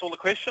think that's all the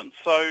questions.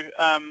 So,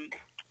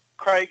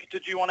 Craig,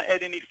 did you want to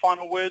add any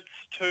final words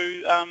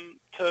to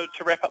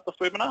wrap up this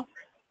webinar?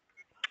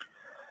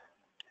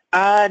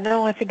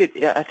 No, I think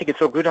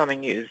it's all good. I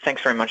mean,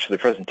 thanks very much for the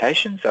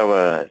presentation. They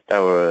were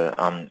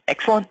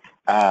excellent.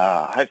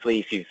 Hopefully,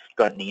 if you've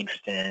got any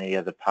interest in any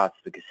other parts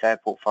of the Kaseya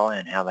portfolio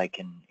and how they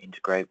can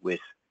integrate with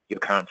your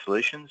current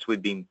solutions,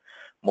 we'd be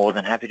more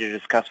than happy to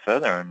discuss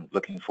further, and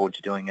looking forward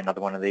to doing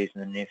another one of these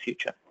in the near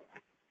future.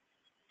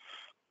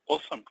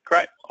 Awesome,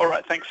 great. All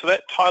right, thanks for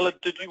that. Tyler,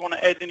 did you want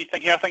to add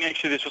anything here? I think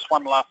actually there's just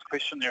one last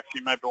question there, if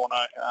you maybe want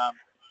to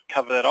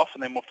cover that off,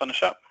 and then we'll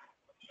finish up.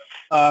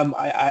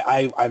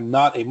 I'm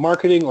not a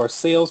marketing or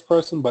sales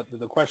person, but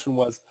the question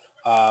was,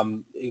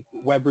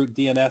 Webroot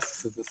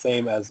DNS is the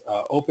same as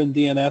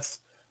OpenDNS.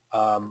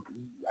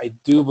 I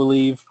do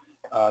believe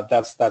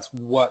that's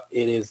what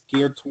it is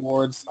geared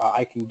towards.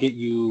 I can get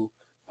you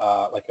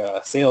like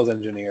a sales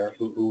engineer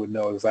who would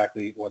know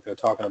exactly what they're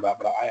talking about,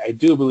 but I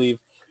do believe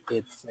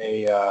it's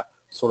a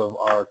sort of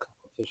our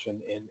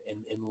competition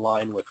in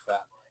line with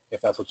that,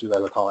 if that's what you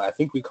guys are calling it. I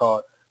think we call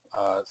it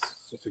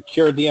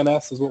secure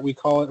DNS is what we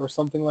call it, or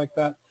something like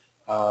that.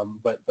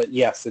 But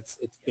yes, it's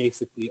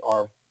basically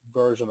our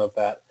version of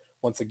that.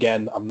 Once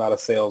again, I'm not a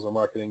sales or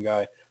marketing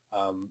guy.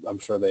 I'm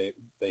sure they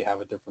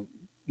have a different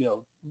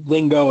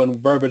lingo and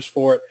verbiage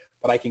for it,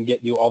 but I can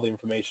get you all the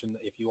information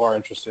if you are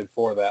interested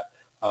for that.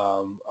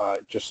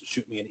 Just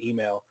shoot me an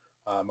email.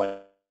 My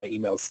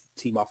email is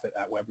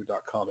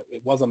tmoffit@webroot.com.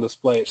 It was on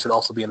display. It should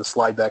also be in the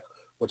slide deck,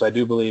 which I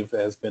do believe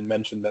has been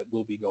mentioned that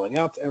will be going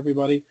out to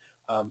everybody.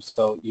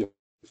 So you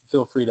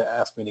feel free to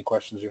ask me any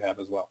questions you have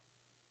as well.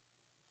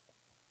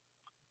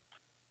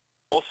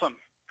 Awesome.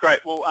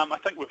 Great. Well, I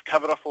think we've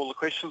covered off all the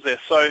questions there.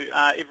 So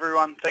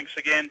everyone, thanks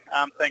again.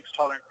 Thanks,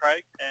 Tyler and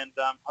Craig. And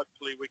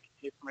hopefully we can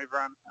hear from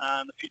everyone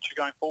in the future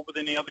going forward with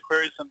any other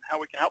queries and how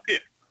we can help you.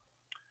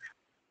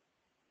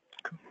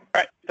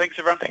 Great. Thanks,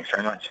 everyone. Thanks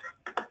very much.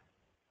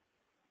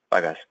 Bye,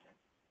 guys.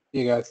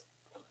 See you guys.